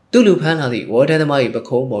နောက်သူ့လူဖမ်းလာသည့်ဝေါ်တန်းသမား၏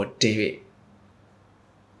ပခုံးပေါ်တင်၍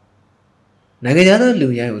နိုင်ငံသားလူ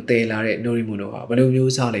ရိုင်းကိုတည်လာတဲ့နိုရီမွန်တို့ဟာဘယ်လို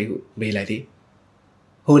မျိုးစားလဲဟုမေးလိုက်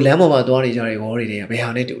သည်ဟိုလမ်းပေါ်မှာသွားနေကြတဲ့ဝေါ်တွေက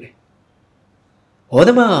ဘယ်ဟာနဲ့တူလဲဝေါ်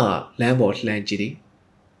သမားလမ်းပေါ်လှမ်းကြည့်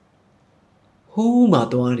သည်ဟိုးမှာ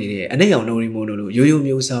သွားနေတဲ့အနဲ့ရောင်နိုရီမွန်တို့လိုရိုးရိုး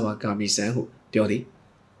မျိုးစားပါကာမီဆန်ဟုပြောသည်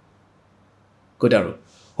ကိုတာရို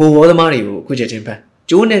ဟိုဝေါ်သမားတွေကိုအခုချက်ချင်းဖ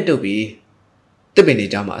မ်းကျိုးနဲ့တုပ်ပြီးတစ်ပင်တွေ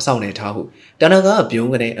ကြားမှာအဆောင်နဲ့ထားဟုတနကား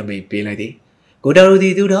ပြုံးကနေအမိန်ပေးလိုက်သည်ကိုတာရို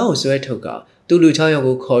သည်သူတော်ကိုဆွဲထုတ်ကသူ့လူ6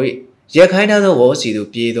ယောက်ကိုခေါ်၍ရက်ခိုင်းထား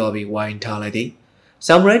သောဝေါ်စီသို့ပြေးသွားပြီးဝိုင်းထားလိုက်သည်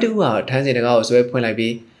ဆမ်မရိုက်တူကထန်းစင်တကားကိုဆွဲဖွင့်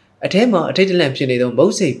လိုက်ပြီးအထဲမှာအထိတ်တလန့်ဖြစ်နေသောမု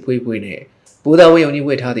တ်စိတ်ဖွေးဖွေးနဲ့ပူသားဝေယုံကြီးဝ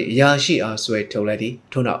တ်ထားသည့်အရာရှိအားဆွဲထုတ်လိုက်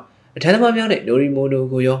သည်ထို့နောက်အထမ်းသမားများနှင့်နိုရီမို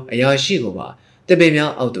နိုကိုရောအရာရှိကိုပါတစ်ပင်များ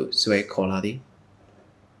အောက်သို့ဆွဲခေါ်လာ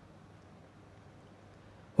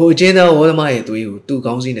သည်ဟိုအကျဉ်းသားဝေါ်သမားရဲ့သွေးကိုသူ့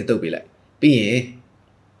ကောင်းစီးနဲ့တုပ်ပေးလိုက်ပြီး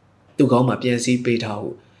ရင်သူ့ကောင်းမှာပြန်စည်းပေး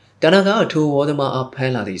ထားဟုတနကားထိုဝေါ်သမားအား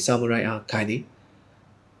ဖမ်းလာသည့်ဆာမရိုက်အားခိုင်းသည်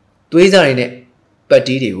သွေးစားတွေနဲ့ပတ်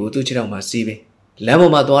တီးတွေကိုသူ့ခြေထောက်မှာစီးပေးလ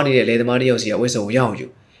မ်းပေါ်မှာသွားနေတဲ့လေသမားတယောက်စီကဝစ်စုံကိုရ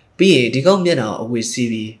အောင်ယူပြီးရင်ဒီကောက်မျက်နှာအဝစ်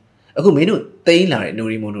စီးပြီးအခုမင်းတို့သိမ်းလာတဲ့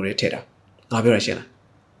နိုရီမွန်တို့တွေထည့်တာငါပြောရရှင်း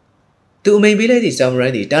လားသူအမိန်ပေးလိုက်သည့်ဆာမရို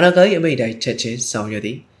က်သည်တာနာကာ၏အမိန်တိုင်းချက်ချင်းဆောင်ရွက်သ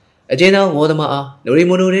ည်အကျဉ်းသားဝေါ်သမားအား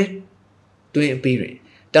နိုရီမွန်တို့တွေတွင်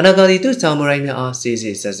အပြီးတွင်တနကာသည်သူ့ဆာမရိုက်များအား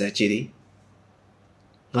စေးစေးဆက်ဆက်ကြည့်သည်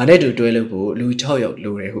ငါနဲ့တူတွဲလို့ကိုလူ6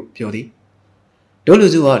ယောက်လိုတယ်ဟုပြောသည်တို့လူ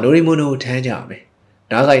စုကနိုရီမွန်တို့ထမ်းကြ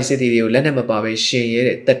မယ်ဓာတ်ကိုင်စစ်တီတွေကိုလက်နဲ့မပါဘဲရှင်ရဲ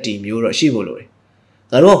တဲ့တက်တီမျိုးတော့ရှိဖို့လိုတယ်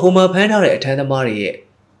ငါတို့ကဟိုမှာဖမ်းထားတဲ့အထမ်းသမားတွေရဲ့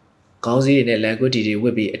ခေါင်းစည်းတွေနဲ့လန်ကွက်တီတွေ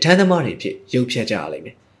ဝတ်ပြီးအထမ်းသမားတွေဖြစ်ရုပ်ဖြတ်ကြရလိမ့်မ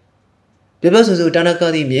ယ်ပြပြဆူဆူတန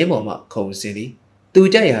ကာသည်မြင်းပေါ်မှခုံစင်းသည်သူ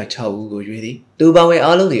ကြက်ရာ6ဦးကိုရွေးသည်သူပါ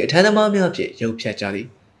ဝင်အားလုံးသည်အထမ်းသမားများဖြစ်ရုပ်ဖြတ်ကြ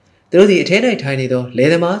သည်သူတို့သည်အထဲ၌ထိုင်နေသောလေ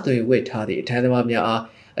သမားတွေဝတ်ထားသည့်အထမ်းသမားများ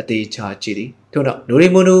အားအသေးချကြည့်သည်ထို့နောက်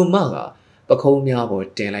နိုရီမွန်နိုမက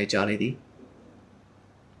ပခုံးများပေါ်တင်လိုက်ကြလေသည်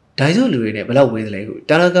ဒိုင်စုလူတွေနဲ့ဘလောက်ဝေး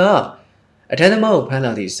သလဲဟုတာနာကာအထမ်းသမားကိုဖ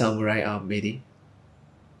မ်းလာသည့်ဆာမရိုက်အားမေးသည်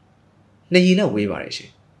နှစ်ရီလောက်ဝေးပါ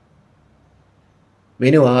တယ်ရှင်မ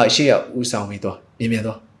င်းတို့ကအရှိရောက်ဦးဆောင်ပြီးသွားမြင်မြန်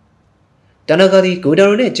သွားတာနာကာသည်ဂိုတာ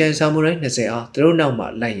ရိုနဲ့ဂျန်ဆာမရိုက်20အားသူတို့နောက်မှ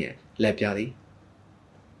လိုက်ရန်လက်ပြသည်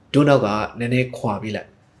တို့နောက်ကနည်းနည်းခွာပြီးလိုက်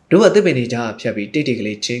တို့အသစ်ပင်တွေကြားဖြတ်ပြီးတိတ်တိတ်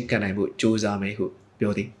ကလေးချင်းကန်နိုင်မှုစူးစမ်းမယ်ဟု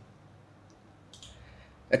ပြော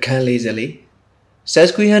သည်အခန်း44ဆက်စ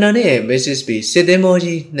ကွီဟန်နာနဲ့မစ္စစ်ဘီစစ်သည်မော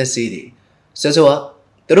ကြီး2စီးသည်ဆဆော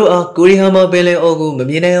ကသူတို့အားကိုရီဟာမှာပင်လယ်အော်ကိုမ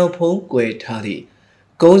မြင်နိုင်အောင်ဖုံးကွယ်ထားသ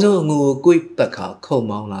ည့်ကုန်းစုံအငူကိုကိုယ်ပတ်ခါခုံ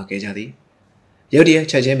မောင်းလာခဲ့ကြသည်ရုတ်တရက်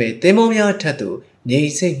ချက်ချင်းပဲသင်္ဘောများထပ်သို့ငြိ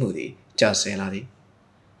မ်စိတ်မှုသည်ကျဆင်းလာ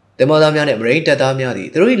သည်သင်္ဘောသားများနဲ့မရိန်းတပ်သားများ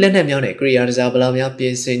သည်သူတို့၏လက်နက်များနဲ့ကိရိယာတစားပလာများပြ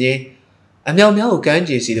င်ဆင်ခြင်းအမြောက်များကိုကမ်း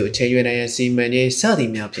ခြေစီသို့ချိန်ရွယ်နိုင်ရန်စီမံခြင်းစ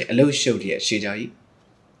သည်များဖြင့်အလုရှုပ်လျက်ရှိကြ၏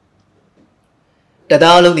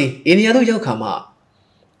တပ်သားအလုံးသည်အိန္ဒိယသို့ရောက်ခါမှ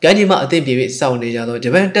ကမ်းခြေမှအသင့်ပြေ၍စောင့်နေကြ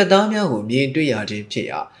သောဂျပန်တပ်သားများကိုမြင်တွေ့ရခြ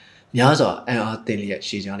င်းဖြစ်ရာများစွာအံ့အားသင့်လျက်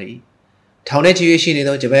ရှိကြလေ၏ထောင်ထဲချီ၍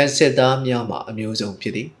ရှိနေသောဂျပန်စစ်သားများမှအမျိုးစုံဖြ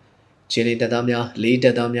စ်သည်ခြေလင်းတပ်သားများလေးတ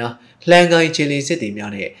ပ်သားများလှန်ကိုင်းခြေလင်းစစ်သည်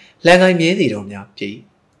များနဲ့လှန်ကိုင်းမြင်းစီတော်များဖြစ်၏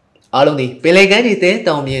အားလုံးသည်ပင်လယ်ကမ်း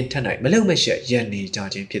ခြေသဲတောင်မြင်ထက်၌မလုံမရှက်ရပ်နေကြ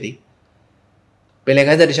ခြင်းဖြစ်သည်ပင်လယ်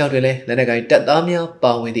ကမ်းစက်တစ်လျှောက်တွင်လည်းလက်နက်ကိုင်တပ်သားများ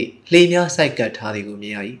ပါဝင်သည့်လှေများစိုက်ကပ်ထားသည်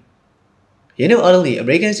ကိုမြင်ရ၏ရင်းတို့အားလုံးသည်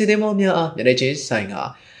အမေရိကန်စစ်သည်မောများအားမျက်နှာချင်းဆိုင်က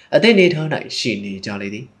အသင့်နေထား၌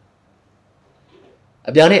ရှိနေကြလေသည်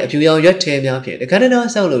အပြောင်နှင့်အဖြူရောင်ရွက်ထဲများဖြင့်တခ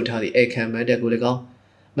ဏနာဆောက်လုပ်ထားသည့်အခမ်းမန်တက်ကို၎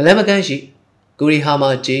င်းမလန်းမကန်းရှိ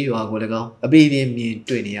ကိုရီဟာမာကျေးရွာကို၎င်းအပီးပြင်းမြင်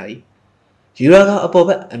တွေ့နေရ၏ယူရာကအပေါ်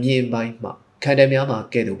ဘက်အမြင်ပိုင်းမှခန္ဓာများမှာ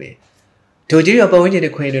ကဲ့သို့ပင်ထိုကျေးရွာပတ်ဝ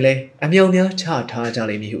န်းကျင်တွင်ခွင်တွေလည်းအမြောင်များချထားကြ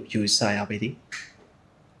လိမ့်မည်ဟုယူဆရပေ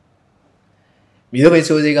သည်မြို့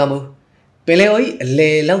ပင်ဆိုးစေကမူပင်လယ်အော်၏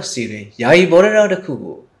အလေလောက်စီတွင်ယာယီဘော်ဒရာတစ်ခု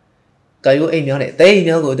ကိုကာယိုအိမ်များ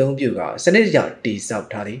နဲ့တဲအိမ်များကိုအသုံးပြုကာစနစ်တကျတိဆောက်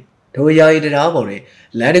ထားသည်ထိုယာယီတ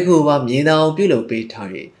ရားပေါ်တွင်လမ်းတစ်ခုပါမြင်သာအောင်ပြုလုပ်ပေးထား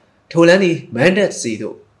၍ထိုလမ်းသည်မန်ဒက်စီ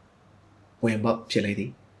သို့ ဝင်ပေါက်ဖြစ်လေ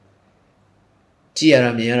သည်ကြည်ရတာ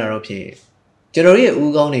မြင်ရတာတော့ဖြင့်ကျွန်တော်ရဲ့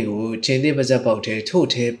ဦးကောင်းတွေကိုချင်းသေးပါဇက်ပေါက်ထဲထို့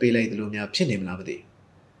ထဲပေးလိုက်သလိုများဖြစ်နေမလား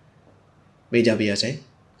မသိမေးကြပြ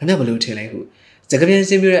ရစေခင်ဗျဘလို့ထင်လဲဟုစကပြန်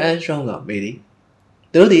စင်ပြတဲ့အန်စထရောင်းကမေးသည်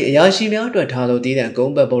သူတို့သည်အရာရှိများအတွက်ထားသော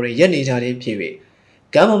တည်တံကုန်းပတ်ပေါ်တွင်ရက်နေကြခြင်းဖြစ်၍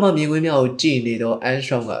ကမ်းပေါ်မှမြင်ကွင်းများကိုကြည့်နေသောအန်စ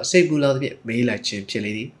ထရောင်းကစိတ်ပူလာသဖြင့်မေးလိုက်ခြ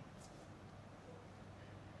င်းဖြစ်လေသည်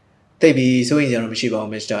တိတ်ပြီးစိုးရင်ကြတော့မ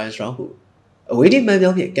ရှိပါဘူးမစ္စတာအန်စထရောင်းဟုအ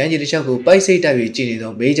ဝေးထိမှန်ပြောင်းဖြင့်ကမ်းခြေတစ်လျှောက်ကိုပိုက်စိတ်တိုက်၍ကြ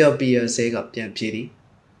ည့်နေသောမေဂျာပီယာဆဲကပြန်ပြေး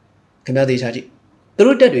သည်ခင်ဗျားသိချာကြည့်သူ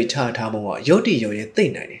တို့တက်တွေချထားမှုကရုတ်တိရုံရဲသိ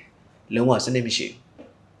မ့်နိုင်တယ်လုံးဝစနစ်မရှိ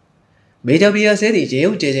ဘူးမေဂျာပီယာဆဲ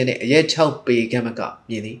သည်ရေရုပ်ကျဲကျဲနဲ့အရက်6ပေခန့်မက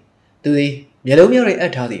မြင်သည်သူသည်မျက်လုံးများတွင်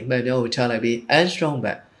အပ်ထားသည့်မှန်ပြောင်းကိုချလိုက်ပြီးအန်စထရောင်း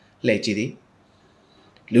ဘက်လှည့်ကြည့်သည်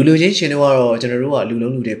လူချင်းရှင်တို့ကတော့ကျွန်တော်တို့ကလူ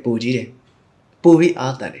လုံးလူတွေပိုကြီးတယ်ပိုပြီး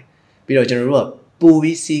အားတန်တယ်ပြီးတော့ကျွန်တော်တို့ကပို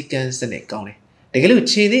ပြီးစီကန်းစနစ်ကောင်းတယ်တ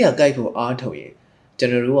ကယ်လို့ခြေသေးရကြိုက်ဖို့အားထုတ်ရင်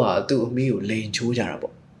ကျွန်တော်တို့ကသူ့အမိကိုလိန်ချိုးကြတာ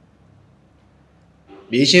ပေါ့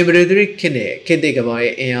မြေရှင်ပရိသရိခစ်နဲ့ခစ်တဲ့ကဘာ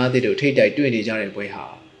ရဲ့အင်အားသစ်တို့ထိတ်တိုက်တွေ့နေကြတဲ့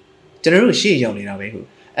ပွဲဟာကျွန်တော်တို့ရှေ့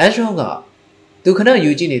ရောက်နေတာပဲဟုအန်စထရောင်းကသူခ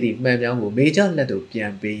ဏယူကြည့်နေသည့်မှန်ပြောင်းကိုမေဂျာလက်သို့ပြ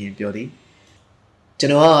န်ပေးရင်ပြောသည်ကျွ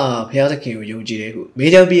န်တော်ကဖျားသခင်ကိုယုံကြည်တယ်ဟုမေ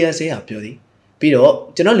ဂျာပီယာဆေးကပြောသည်ပြီးတော့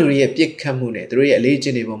ကျွန်တော်လူတွေရဲ့ပြစ်ခတ်မှုနဲ့သူတို့ရဲ့အ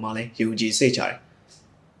လေးကျင့်တွေပေါ်မှာလည်းယုံကြည်စိတ်ချတယ်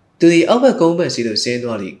သူဒီအောက်ဘက်ကုန်းဘက်စီသို့ဆင်း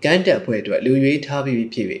သွားပြီးကမ်းတက်ဖွဲ့အတွက်လူရွေး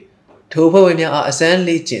ထားပြီးဖြစ်၍ထိုဖွဲ့ဝင်များအားအစမ်း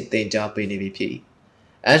လေးကျင့်တင်ကြားပေးနေပြီဖြစ်၏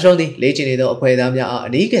အန်စထရောင်းသည်လေးကျင့်နေသောအဖွဲ့သားများအား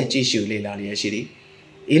အနီးကပ်ကြည့်ရှုလေ့လာလျက်ရှိသည်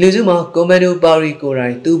ဤလူစုမှာကွန်မန်ဒိုပါရီကိုရို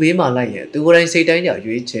င်းသူ့ဘေးမှလိုက်ရန်သူကိုယ်တိုင်စိတ်တို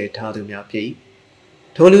င်းကြရွေးချယ်ထားသူများဖြစ်၏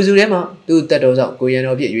ထိုလူစုထဲမှာသူ့တပ်တော်ဆောင်ကို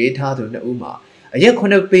ရန်တော်ဖြစ်ရွေးထားသူနှစ်ဦးမှာအရက်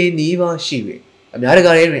9ပေနီးပါးရှိ၍အများတ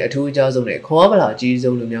ကာထဲတွင်အထူးအကြဆုံးနဲ့ခွားပလာအကြီး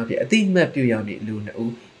ဆုံးလူများဖြစ်အသိမှတ်ပြုရမ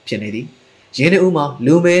ည့်လူနှစ်ဦးဖြစ်နေသည်ရင်းနှစ်ဦး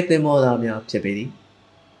မှာလူမဲသင်္ဘောသားများဖြစ်ပေသည်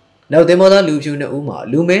နောက်သင်္ဘောသားလူဖြူနှစ်ဦး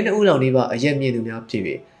မှာလူမဲနှစ်ဦးလောက်နေပါအရက်မြင့်သူများဖြစ်၍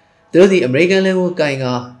သူတို့သည်အမေရိကန်လန်ကိုကင်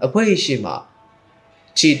ကာအဖွဲ့ရှိမှ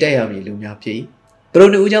ခြိတက်ရမည့်လူများဖြစ်၏သူတို့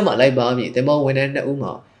နှစ်ဦးကြားမှာလိုက်ပါမည့်သင်္ဘောဝန်ထမ်းနှစ်ဦး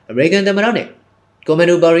မှာအမေရိကန်သမ္မတနှင့်ကွန်မန်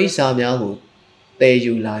ဒိုပါရီစာများကို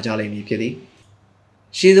တည်ယူလာကြလိမ့်မည်ဖြစ်သည်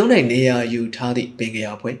ရှည်ဆုံး၌နေရာယူထားသည့်ပင်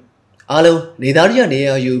ကရာဖွဲ့အားလုံးနေသားတ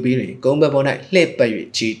ရနေရာယူပြီးတွင်ကုန်းဘက်ပေါ်၌လှည့်ပတ်၍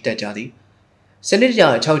ခြိတက်ကြသည်စနစ်တကျ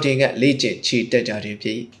6ချိန်က4ကျင့်ခြိတက်ကြခြင်းဖြ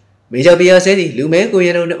စ်၏မေဂျာပီယာဆဲသည်လူမဲကိုရ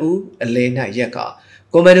န်တို့နှစ်ဦးအလဲ၌ရက်က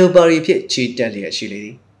ကွန်မန်ဒိုပါရီဖြစ်ခြိတက်လျက်ရှိလေသ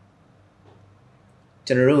ည်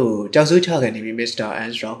ကျွန်တော်တို့ကြောက်စိုးချခံနေပြီမစ္စတာ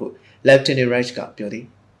အန်စထရောင်းဟုလက်ဖ်တင်နန့်ရိုက်ကပြောသည်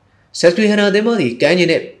ဆက်စကရီဟန်နာသင်္ဘောသည်ကမ်း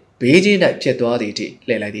ခြေနှင့်ဘေးချင်း၌ဖြစ်သွားသည့်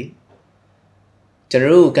အထိလှည့်လိုက်သည်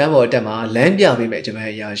ကျွန်တော်တို့ကမ်းပေါ်တက်မှာလမ်းပြပေးမဲ့ဂျပန်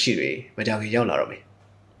အရာရှိတွေမကြောက်ခင်ရောက်လာတော့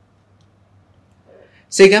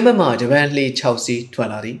မယ်စေကမ်းဘက်မှဂျပန်လှေ6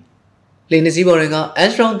စီးထွက်လာသည်လှေ2စီးပေါ်တွင်က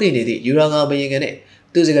အန်စထရောင်းတည်နေသည့်ယူရာဂါဘယင်ကန်နှင့်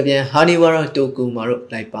သူစကပြန်ဟာနီဝါရာ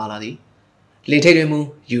တိုကူမာတို့လိုက်ပါလာသည်လှေထိပ်တွင်မူ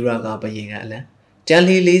ယူရာဂါဘယင်ကန်အလံ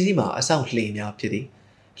ကြံလှေ4စီးမှာအဆောက်လှေများဖြစ်သည်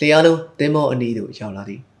လှေအားလုံးသင်္ဘောအနီးသို့ရောက်လာ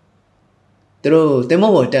သည်သူတို့သင်္ဘော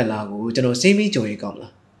ပေါ်တက်လာကိုကျွန်တော်စီးပြီးကြုံရင်ကောင်းမ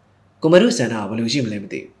လားကွန်မန်ဒိုဆန်တာဘယ်လိုရှိမလဲ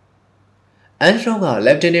မသိဘူးအန်စထရောင်းက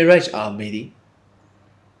လက်ဖ်တင်နန့်ရိုက်အားမေးသည်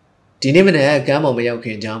ဒီနေ့မနက်ကမ်းပေါ်မရောက်ခ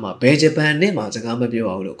င်ကြားမှာဘယ်ဂျပန်နဲ့မှစကား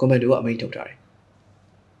မပြောအောင်လို့ကွန်မန်ဒိုကအမိန့်ထုတ်ထားတယ်။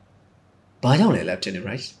ဘာကြောင့်လဲလက်ဖ်တင်န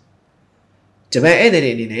န့်ရိုက်ဂျပန်ဧည့်သည်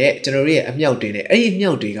တွေအနေနဲ့ကျွန်တော်တို့ရဲ့အမြောက်တွေနဲ့အဲ့ဒီအ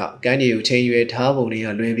မြောက်တွေကကမ်းခြေကိုချိန်ရွယ်ထားပုံတွေ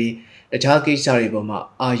ကလွဲပြီးတခြားကိစ္စတွေပေါ်မှာ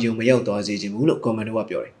အာရုံမရောက်သွားစေချင်ဘူးလို့ကွန်မန်ဒို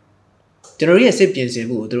ကပြောတယ်။ကျွန်တော်တို့ရဲ့စစ်ပြင်ဆင်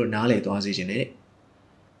မှုကိုသူတို့နားလည်သွားစေချင်တယ်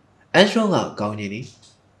။အန်စထရောင်းကကောင်းနေသည်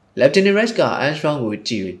။လက်ဖ်တင်နန့်ရိုက်ကအန်စထရောင်းကို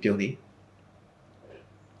ကြည့်ပြီးပြုံး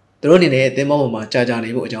သည်သူတို့အနေနဲ့သင်္ဘောပေါ်မှာကြာနေ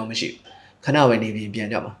ဖို့အကြောင်းမရှိဘူးခ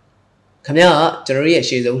ဏပဲနေပြီးပြန်ကြပါခင်ဗျားကကျွန်တော်ရဲ့အ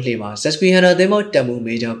ရှိဆုံးလှေမှာဆက်စကွီဟန်နာသင်္ဘောတက်မှု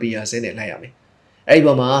မေဂျာပီယာဆင်းနဲ့လိုက်ရမယ်အဲ့ဒီ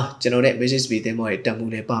ပေါ်မှာကျွန်တော်နဲ့ Mrs. B သင်္ဘောရဲ့တက်မှု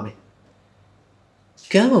လည်းပါ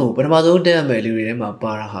မယ်ကမ်းပေါ်ပထမဆုံးတက်ရမယ့်လူတွေထဲမှာ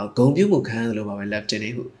ပါတာဟာဂုံပြုတ်မှုခံရလို့ပါပဲလက်တင်နေ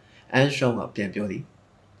ဟုအန်စထရောင်းကပြန်ပြော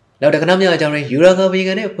သည်နောက်တခဏမြောက်အကြောင်းရင်းယူရာဂါဘီက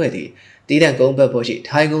န်နဲ့အဖွဲ့သည်တီးတန့်ကုန်းဘက်ပေါ်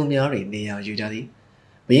ရှိထိုင်ကုန်းများတွင်နေရာယူကြသည်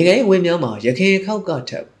ဘီကန်ရဲ့ဝင်းများမှာရခင်ခောက်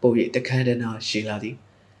ကထပ်ပို့၍တခန်းတနာရှိလာသည်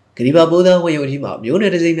ဂရီဘာပိုးသားဝေယုံကြီးမှာမျိုးန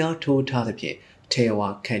ယ်တစိမ့်များထိုးထားသဖြ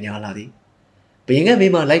င့်ထဲဝါခံရလာသည်ဘယင်က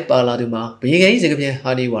ဘေးမှလိုက်ပါလာသူမှာဘယင်က၏စကပြန်ဟာ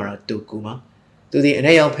နီဝါရာတူကူမှာသူသည်အန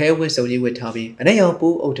က်ရောင်ဖဲဝတ်စုံကြီးဝတ်ထားပြီးအနက်ရောင်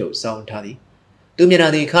ပိုးအုပ်ထုပ်ဆောင်းထားသည်သူမျက်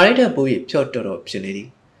နှာသည်ခါရိုက်တဲ့ပိုး၍ဖြော့တော်ဖြစ်နေသည်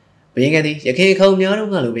ဘယင်ကသည်ရခင်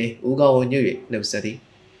ခေါင်များတော့ကလိုပင်ဦးကောင်းကိုညွတ်၍နှုတ်ဆက်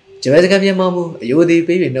သည်ဂျပန်စကပြန်မှမူအယို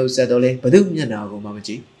သည်ပေး၍နှုတ်ဆက်တော်လဲဘသူမျက်နှာကိုမှမ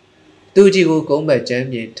ကြည့်သူကြီးကိုကုန်းဘက်ကျ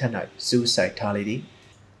မ်းပြင်ထပ်၌စူးစိုက်ထားလေသည်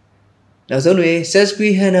နောက်ဆုံးတွင်ဆက်စကွီ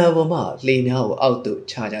ဟန်နာပေါ်မှလှေများကိုအောက်သို့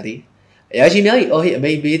ချကြသည်အရာရှိများ၏အော်ဟစ်အ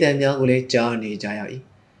မိန့်ပေးသံများကိုလည်းကြားနေကြရ၏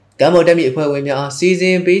ကမ်းပေါ်တက်မည့်အဖွဲ့ဝင်များအားစီ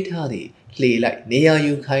စဉ်ပေးထားသည့်လှေ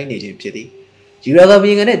လိုက်နေရာယူခိုင်းနေခြင်းဖြစ်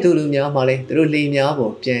သည်ယူရာဂါဘီကန်နဲ့သူလူများမှလည်းသူတို့လှေများ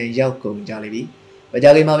ပေါ်ပြန်ရောက်ကုန်ကြလိမ့်မည်မကြ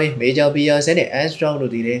ခင်မှာပင်မေဂျာပီယာဆဲနဲ့အန်စထရောင်း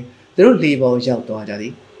တို့သည်လည်း သူတို့လေပေါ်ရောက်သွားကြသ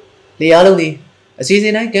ည်လေအားလုံးသည်အစီအစ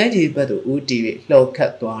ဉ်တိုင်းကမ်းခြေဘက်သို့ဦးတည်၍လှော်ခ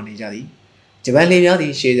တ်သွားနေကြသည်ဂျပန်လေများသ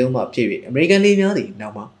ည်ရှေ့ဆုံးမှဖြစ်၍အမေရိကန်လေများသည်နော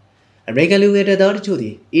က်မှအမေရိကန်လူငယ်တပ်သားတို့သ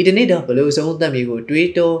ည်ဤတနေ့တော့ဘလို့ဆုံးသက်မြေကိုတွေး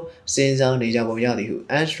တောစဉ်းစားနေကြပုံရသည်ဟု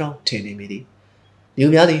အန်စထရောင်းထင်နေမိသည်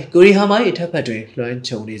မြို့များသည်ကိုရီဟာမိုင်းအထက်ဘက်တွင်လွှမ်း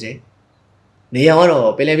ခြုံနေစေနေရောင်ကတော့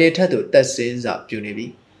ပင်လယ်ပြင်ထက်သို့တက်ဆင်းစာပြူနေပြီ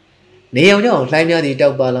နေရောင်ကြောင့်လှိုင်းများသည်တော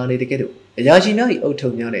က်ပါလာနေတကယ်တော့အရာရှိများ၏အုတ်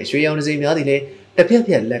ထုံများနှင့်ရွှေရောင်စင်များသည်လည်းတစ်ဖြက်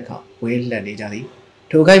ဖြက်လက်ခဝဲလှက်နေကြသည်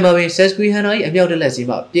ထိုခိုင်မှာပင်ဆက်စကွီဟန်နာ၏အမြောက်တလက်စီ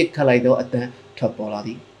မှပြစ်ခတ်လိုက်သောအတန်းထွက်ပေါ်လာသ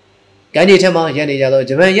ည်ကမ်းခြေထက်မှရက်နေကြသော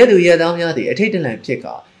ဂျပန်ရဲသူရဲသားများသည်အထိတ်တလန့်ဖြစ်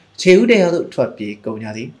ကာခြေဦးတရားသို့ထွက်ပြေးကုန်ကြ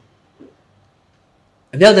သည်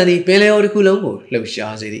အမြောက်တန်းသည်ပင်လယ်အော်တစ်ခုလုံးကိုလှုပ်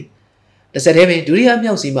ရှားစေသည်တစ်ဆက်တည်းပင်ဒုတိယ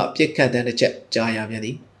မြောက်စီမှပြစ်ခတ်တဲ့တစ်ချက်ကြားရပြန်သ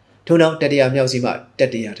ည်ထို့နောက်တတိယမြောက်စီမှတ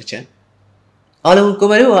တိယတစ်ချက်အားလုံးကွ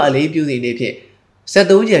န်မန်ဒိုအားအလေးပြုသည့်နေ့ဖြင့်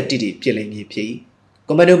73ချက်တိတိပြစ်လိမ့်မည်ဖြစ်၏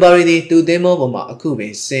ကွန်မန်ဒိုပါရီသည်သူ့သင်းမောပေါ်မှအခုပ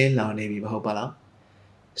င်ဆင်းလာနေပြီမဟုတ်ပါလား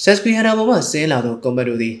ဆက်စကွီဟန်နာပေါ်မှဆင်းလာသောကွန်မန်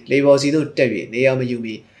ဒိုသည်လေဘော်စီသို့တက်၍နေရာမယူ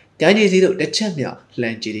မီကမ်းခြေစီသို့တစ်ချက်မျှလှ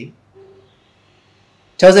မ်းကြည့်သည်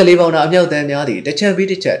64ပေါင်သာအမြောက်တန်းများသည်တစ်ချက်ပြီး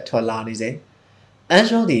တစ်ချက်ထွက်လာနေစေအန်စ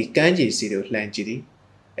ထရောင်းသည်ကမ်းခြေစီသို့လှမ်းကြည့်သည်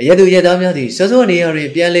အရက်သူရက်သားများသည်စောစောနေရာတွင်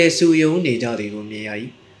ပြန်လဲဆူယုံနေကြသည်ကိုမြင်ရ၏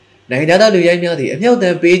နိုင်ငံသားလူရိုက်များသည်အမြောက်တ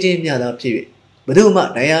န်းပေးခြင်းများသာဖြစ်၍ဘယ်သူမှ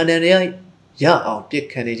ဒိုင်ယာနန်ရရအောင်ပြစ်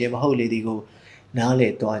ခတ်နေခြင်းမဟုတ်လေသည်ကိုနားလေ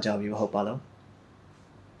သွားကြပြီမဟုတ်ပါလား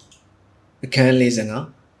အခန်း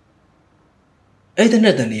45အဲ့တဲ့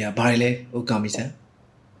နဲ့တန်နေရဘာလဲအိုကာမီဆန်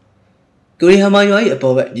ကိုရီဟာမာရွာ၏အ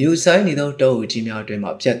ပေါ်ဘက်မြူဆိုင်နေသောတောအုပ်ကြီးများအတွင်းမှ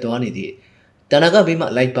ဖြတ်သွားနေသည့်တနာကဘေးမှ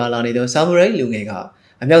လိုက်ပါလာနေသောဆာမူရိုက်လူငယ်က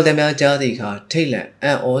အမြောက်တမ်းများကြားသည့်အခါထိတ်လန့်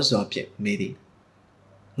အံ့ဩစွာဖြင့်မေးသည်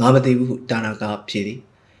ငါမသိဘူးဟုတနာကဖြေသည်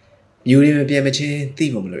မြူရင်းမပြေမချင်းသိ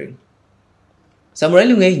ဖို့မလွယ်ဆာမူရိုက်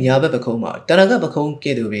လူငယ်ညာဘက်ပခုံးမှာတနာကပခုံး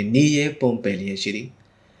ကဲ့သို့ပင်နီးရဲပုံပယ်လျက်ရှိသည်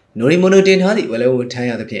နိုရီမိုနိုတင်ထားသည့်ဝလဲဝထမ်း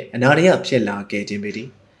ရသဖြင့်အနာရရဖြစ်လာခဲ့ခြင်းပေသည်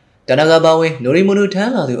တနာကပါဝင်နိုရီမိုနိုထ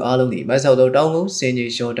မ်းလာသူအားလုံးသည်မဆောက်သောတောင်ကုန်းစင်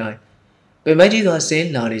ကြီးရှော့တိုင်းပင်မကြီးစွာဆင်း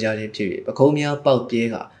လာနေကြခြင်းဖြစ်၍ပခုံးများပေါက်ပြဲ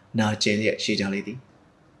ကနာကျင်လျက်ရှိကြလေသည်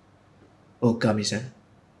။အိုကာမီဆန်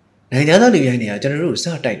နိုင်ငံသားလူရိုင်းနေရကျွန်တော်တို့စ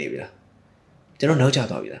တိုက်နေပြီလား။ကျွန်တော်နောက်ကျ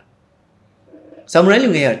သွားပြီလား။ဆာမူရိုက်လူ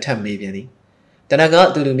ငယ်ကထပ်မေးပြန်သည်။တနက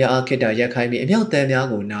အတူတူများအားခိတ္တရက်ခိုင်းပြီးအမြောက်တန်းများ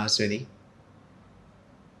ကိုနားဆွသည်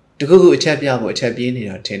။တခုခုအချက်ပြဖို့အချက်ပြေးနေ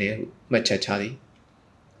တာထင်တယ်ဟုမှတ်ချက်ချသည်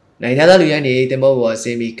။နိုင်ငံသားလူရိုင်းနေတင်မောပေါ်ဆ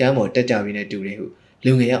င်းပြီးကမ်းပေါ်တက်ကြပြီးနဲ့တူတယ်ဟု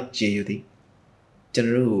လူငယ်ကရေယူသည်။ကျွန်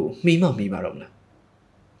တော်တို့မှီမပါတော့မလား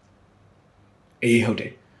အေးဟုတ်တ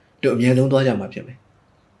ယ်တို့အမြန်ဆုံးသွားကြမှာဖြစ်မယ်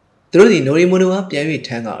သူတို့ဒီနိုရီမိုနိုကပြန်၍ထ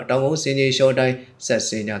မ်းကတောင်ကုန်းစင်ကြီးရှော့တိုင်းဆက်ဆ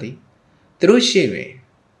င်းကြသည်သူတို့ရှေ့တွင်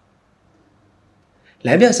လ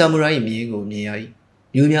မ်းပြဆာမူရိုင်းမြင်းကိုမြင်ရ၏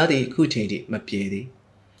မြူများသည်ခုချိန်ထိမပြေသည်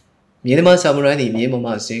မြင်းသမားဆာမူရိုင်းသည်မြင်းမမ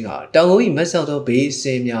ဆင်းကတောင်ကုန်း၏မက်ဆောက်သောဘေးဆ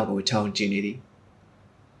င်းများကိုခြောင်ကျင်နေသည်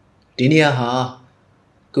ဒီနေရာဟာ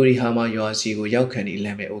ကိုရီဟာမာရွာစီကိုရောက်ခံသည့်လ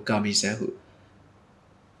မ်းပဲအိုကာမီဆန်ဟု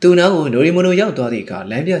သူနာကိုနိုရီမိုနိုရောက်သွားသည့်အခါ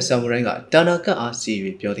လမ်းပြဆာမူရိုင်းကတာနာကတ်အားစီ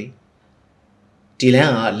၍ပြောသည်ဒီလ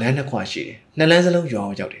မ်းကလမ်းနှစ်ခွရှိတယ်နှစ်လမ်းစလုံးရွာ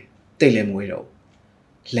အောင်ရောက်တယ်တိတ်လည်းမဝေးတော့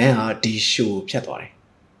လမ်းဟာဒီရှိုးဖြတ်သွားတယ်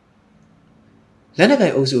လမ်းတစ်ခို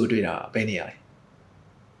င်အုပ်စုကိုတွေ့တာပဲနေရတယ်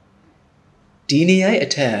ဒီနေရာရဲ့အ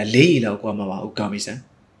ထက်၄ရီလောက်กว่าမှာပါဦးကာမီဆန်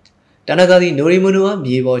တာနာကသည်နိုရီမိုနိုက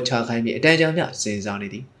မြေပေါ်ချခိုင်းပြီးအတန်းကြာမျှစဉ်းစားနေ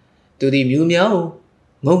သည်သူသည်မြူများကို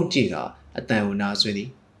ငုံကြည့်ကအတန်ကိုနားဆွေးသည်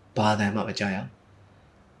ဘာတန်မှမကြားရ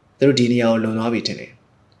သူတို့ဒီနေရာကိုလုံသွားပြီထင်တယ်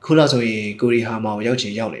ခုလောက်ဆိုရင်ကိုရီဟာမာကိုရောက်ချ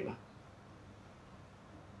င်ရောက်နေပါ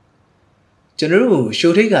ကျွန်တော်တို့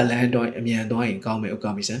ရှိုထိတ်ကလမ်းတော့အမြန်သွားရင်ကောင်းမယ်ဥက္ကာ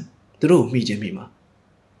မီဆန်သူတို့မှီချင်းမိမှာ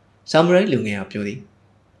ဆာမူရိုက်လူငယ်ကပြောသည်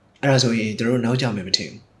အဲ့ဒါဆိုရင်တို့နောက်ကြမယ်မထင်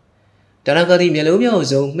ဘူးတာနာကသည်မျက်လုံးများကို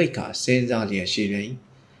စုံမိတ်ခါစဉ်းစားလျက်ရှိပြန်၏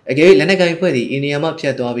အကယ်လက်နက်ကိုင်ဖွဲ့သည့်အိန္ဒိယမှဖြ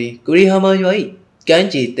တ်သွားပြီးကိုရီဟာမာရွာ၏ကမ်း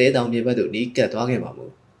ခြေတဲတောင်မြေဘက်သို့နီးကပ်သွားခဲ့ပါမူ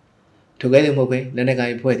ထိုကဲ့သို့မဟုတ်ဘဲလက်နက်ကို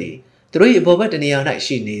င်ဖွဲ့သည်သူတို့၏အပေါ်ဘက်တနေရာ၌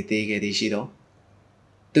ရှိနေသေးခဲ့သည်ရှိသော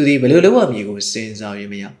သူသည်ဘလို့လုံးဝမြေကိုစဉ်းစားရ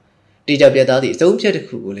မရတိကျပြတ်သားသည့်အစုံဖြတ်တစ်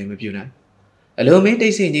ခုကိုလည်းမပြုနိုင်အလုံးမင်းတိ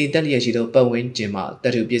တ်ဆိတ်ကြီးတက်လျက်ရှိသောပတ်ဝန်းကျင်မှတ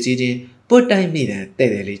ထုပစ္စည်းချင်းပုတ်တိုင်းမိတဲ့တဲ့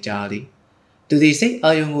တယ်လေးကြားသည်သူသည်စိတ်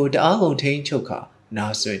အာယုံကိုတအားကုန်ထိန်ချုပ်ခါ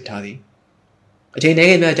နားဆွဲထားသည်အချိန်တည်း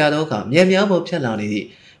ကများကြာသောအခါမြန်များပေါ်ဖြတ်လာနေသည့်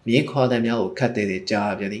မြင်းခွာတံများကိုခတ်တဲ့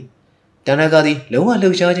ကြားပြန်သည်တဏ္ဍကသည်လုံးဝလှု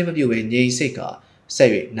ပ်ရှားခြင်းမပြုဘဲငြိမ်စိတ်ကဆက်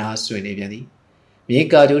၍နားဆွဲနေပြန်သည်မြင်း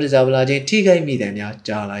ကာကျိုးတစားပလာချင်းထိခိုက်မိတဲ့များ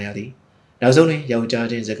ကြားလာရသည်နောက်ဆုံးတွင်ယောက်ျား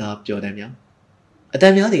ချင်းစကားပြောတဲ့များအတ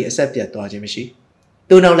န်များသည်အဆက်ပြတ်သွားခြင်းမရှိ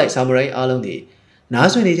သူ့နောက်လိုက်ဆာမူရိုင်းအားလုံးသည်နား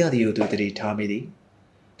ဆွေနေကြသည်ဟုသူတတိထားမိသည်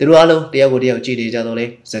သူတို့အားလုံးတယောက်ကိုတယောက်ကြည့်နေကြတော့လဲ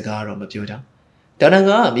စကားတော့မပြောကြတဏ္ဍက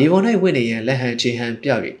မြေပေါ်၌ဝင့်နေရန်လက်ဟန်ချေဟန်ပြ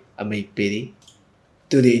၍အမိတ်ပေးသည်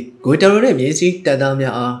သူသည်ဂိုတရိုနဲ့မြင်းစည်းတပ်သား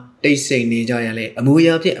များအားတိတ်ဆိတ်နေကြရန်လဲအမူအ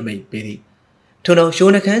ရာဖြင့်အမိတ်ပေးသည် ထို့နောက်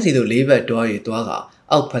ရှိုးနှခမ်းစီသို့လေးဘက်တွား၍တွားက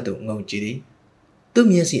အောက်ဖက်သို့ငုံကြည့်သည်သူ့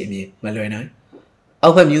မျက်စိအမြင်မလွယ်နိုင်အော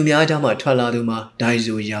က်ဖက်မြူများကြားမှထွက်လာသူမှာဒိုင်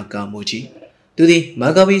ဇိုယာကာမိုချီသူသည်မာ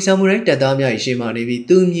ကာဘီဆာမူရိုင်းတပ်သားများ၏ရှေ့မှနေပြီး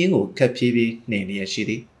သူ့မြင်းကိုခက်ဖြည်းဖြည်းနှိမ်လျက်ရှိ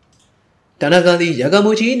သည်တနကာသည်ယာကာ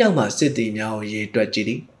မိုချီနောက်မှစစ်သည်များကိုရေတွက်ကြည့်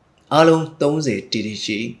သည်အားလုံး30တီတီ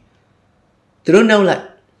ရှိသူတို့နောက်လိုက်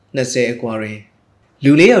20အကွာတွင်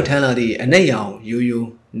လူ4ယောက်ထမ်းလာသည့်အနက်ရောင်ယိုယို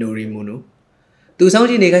နိုရီမိုနိုသူစောင်း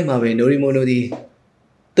ကြည့်နေခိုက်မှာပဲနိုရီမိုနိုသည်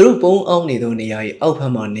သူတို့ပုံအောင်နေသောနေရာ၏အောက်ဖ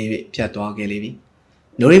က်မှနေ၍ဖြတ်သွားခဲ့လေပြီ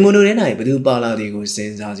နိုရီမိုနိုထဲ၌ဘသူပါလာသည်ကိုစ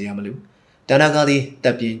ဉ်းစားစရာမလိုတနကာသည်တ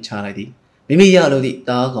ပ်ပြင်းချလိုက်သည်မိမိရလို့သည့်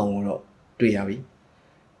တားကောင်ကိုတော့တွေ့ရပြီ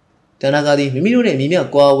တနကာသည်မိမိတို့နှင့်မိမြ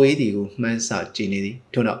ကွာဝေးသည်ကိုမှန်းဆကြည့်နေသည်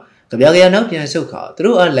ထို့နောက်ကြပြာကြနောက်ပြန်ဆုတ်ခါသူ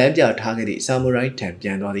တို့အားလမ်းပြထားခဲ့သည့်ဆာမူရိုင်းထံပြ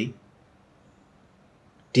န်သွားသည်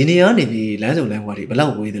ဒီနေရာနေပြီးလမ်းစုံလမ်းဝါးတွေဘလော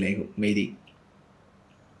က်ဝေးသလဲဟုမေးသည်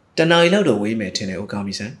တနာရီလောက်တော့ဝေးမယ်ထင်တယ်အိုကာ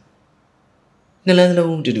မီဆန်နှစ်လမ်း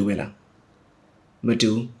လုံးတူတူပဲလားမ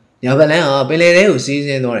တူညာဘက်လန်းကပင်လယ်ထဲကိုစီးဆ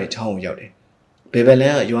င်းသွားတဲ့ချောင်းကိုရောက်တယ်ဘယ်ဘက်လ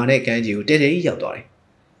န်းကရွာနဲ့ကမ်းခြေကိုတဲတဲကြီးရောက်သွားတယ်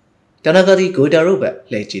တနကာသည်ဂိုတာရိုဘက်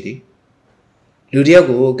လှည့်ကြည့်သည်လူတယောက်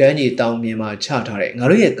ကိုကမ်းခြေတောင်ပြင်မှာချထားတဲ့ငါ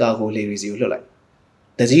တို့ရဲ့ကာကိုလေရီစီကိုလွှတ်လိုက်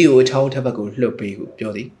တကြီးကိုချောင်းထက်ဘက်ကိုလွှတ်ပေးဟု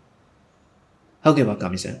ပြောသည်ဟုတ်ကဲ့ပါကာ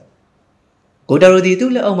မီဆန်ဂိုတာရိုသည်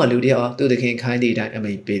သူ့လက်အောက်မှလူတယောက်သူ့သခင်ခိုင်းသည့်အတိုင်းအ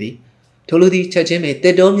မိန့်ပေးသည်ထိုလူသည်ချက်ချင်းပဲတ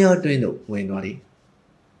က်တော်များတွင်သို့ဝင်သွားသည်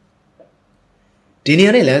ဒီနေ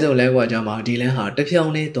ရာနဲ့လမ်းစုံလမ်းကွာကြားမှာဒီလမ်းဟာတဖြော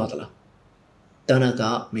င်လေးသွားသလားတနက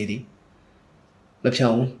မေးသည်မဖြော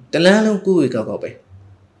င်တလန်းလုံးကူးဝေကောက်ကောက်ပဲ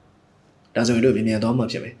ဒါဆိုရင်တို့မြန်သွားမှ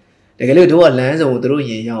ဖြစ်မယ်တကယ်လို့တို့ကလမ်းစုံကိုတို့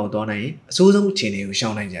ရင်ရအောင်သွားနိုင်ရင်အဆိုးဆုံးအခြေအနေကိုရှော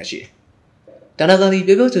င်နိုင်ကြရှိတယ်တနကသည်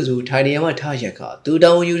ပြောဆူဆူထိုင်နေရာမှထားရက်ခါသူ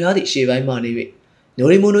တောင်ယူထားသည့်ရှေ့ပိုင်းမှနေ၍နို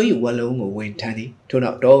ရီမိုနို၏ဝက်လုံးကိုဝင်ထမ်းသည်ထို့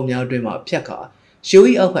နောက်တောအုပ်များတွင်မှဖြတ်ခါရှိုး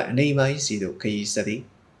၏အောက်ဖက်အနေပိုင်းစီသို့ခရီးဆက်သည်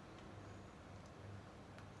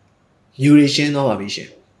ယူရီရှင်းသွားပါပြီရှင်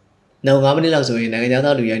နောက်9မိနစ်လောက်ဆိုရင်နိုင်ငံ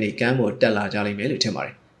သားလူရိုင်းတွေကမ်းပေါ်တက်လာကြလိမ့်မယ်လို့ထင်ပါတ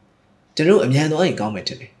ယ်ကျွန်တော်အမြန်သွားရင်ကောင်းမယ်ထ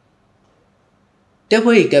င်တယ်တပ်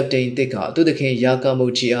ဖွဲ့၏ကပတိန်တစ်ကသူ့သခင်ယာကာမို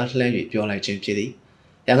ချီအားလှမ်း၍ပြောလိုက်ခြင်းဖြစ်သည်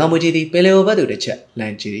ယာကာမိုချီသည်ပင်လယ်ဘက်သို့တစ်ချက်လ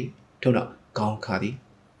မ်းကြည့်သည်ထို့နောက်ခေါင်းခါသည်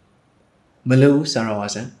မလို့ဆာရာဝါ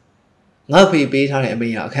ဆန်ငါဖေးပေးထားတဲ့အမိ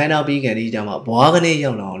န့်ကအခမ်းအနားပြီးကန်ဒီကြမှာဘွားကနေ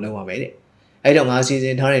ရောက်လာအောင်လုပ်ရမယ်တဲ့အဲ့တော့ငါစီစ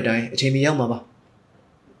ဉ်ထားတဲ့အတိုင်းအချိန်မီရောက်မှာပါ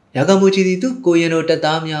ယာကာမိုချီသည်သူ့ကိုရင်တို့တပ်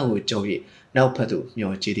သားများကိုကြုံ၍နောက်ဖက်သို့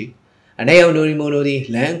မျှော်ကြည့်သည်အနေရောက်နိုရီမိုနိုသည်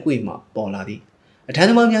လမ်းကွေ့မှပေါ်လာသည်အထမ်း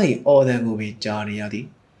သမားများ၏အော်သံကိုပင်ကြားနေရသည်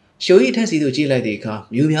ရှိုး၏ထက်စီသို့ကြည့်လိုက်သည့်အခါ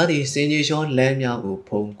မြူများသည်စင်ကြီးရှောလမ်းများကို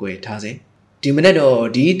ဖုံးကွယ်ထားစဉ်ဒီမနေ့တော့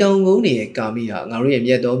ဒီတောင်ကုန်းရဲ့ကာမီဟာငါတို့ရဲ့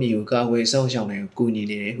မြတ်တော်မြူကိုကာဝယ်ဆောင်ရှောက်နိုင်ကိုကူညီ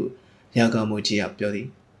နေတယ်ဟုယာကာမိုချီကပြောသည်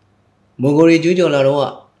မွန်ဂိုရီကျူးကျော်လာ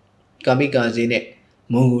တော့ကာမီကာစီနဲ့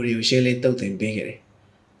မွန်ဂိုရီကိုရှင်းလင်းတုတ်တင်ပေးခဲ့တယ်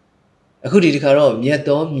အခုဒီတစ်ခါတော့မြတ်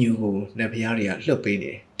တော်မြူကိုနတ်ဖျားတွေကလှုပ်ပေး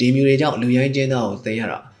နေတယ်ဒီမြူတွေကြောင့်လူရိုင်းကျင်းသားကိုသိရ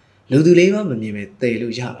တာလူသူလေးပါမမြင်ပဲသိ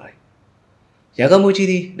လို့ရပါတယ်ယာကာမိုချီ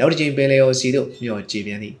သည်နောက်တစ်ချိန်ပင်လယ်ော်စီသို့မျှော်ကြည့်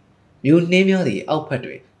ပြန်သည်မြူနှင်းများသည်အောက်ဖက်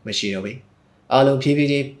တွင်မရှိတော့ပေအားလုံးဖြည်းဖြည်း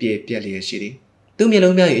ချင်းပြေပြက်လျက်ရှိသည်သူ့မျက်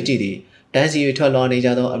လုံးများ၏အကြည့်သည်တန်းစီ၍ထွက်လာနေကြ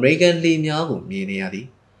သောအမေရိကန်လေများကိုမြင်နေရသည်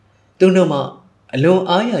သူ့နှုတ်မှအလွန်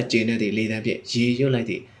အားရကျေနပ်သည့်လေသံဖြင့်ရေရွတ်လိုက်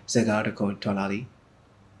သည့်စကားတစ်ခုထွက်လာသည်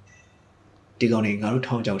ဒီကောင်တွေငါတို့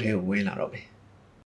ထောင်ချောက်ထဲကိုဝင်လာတော့ပဲ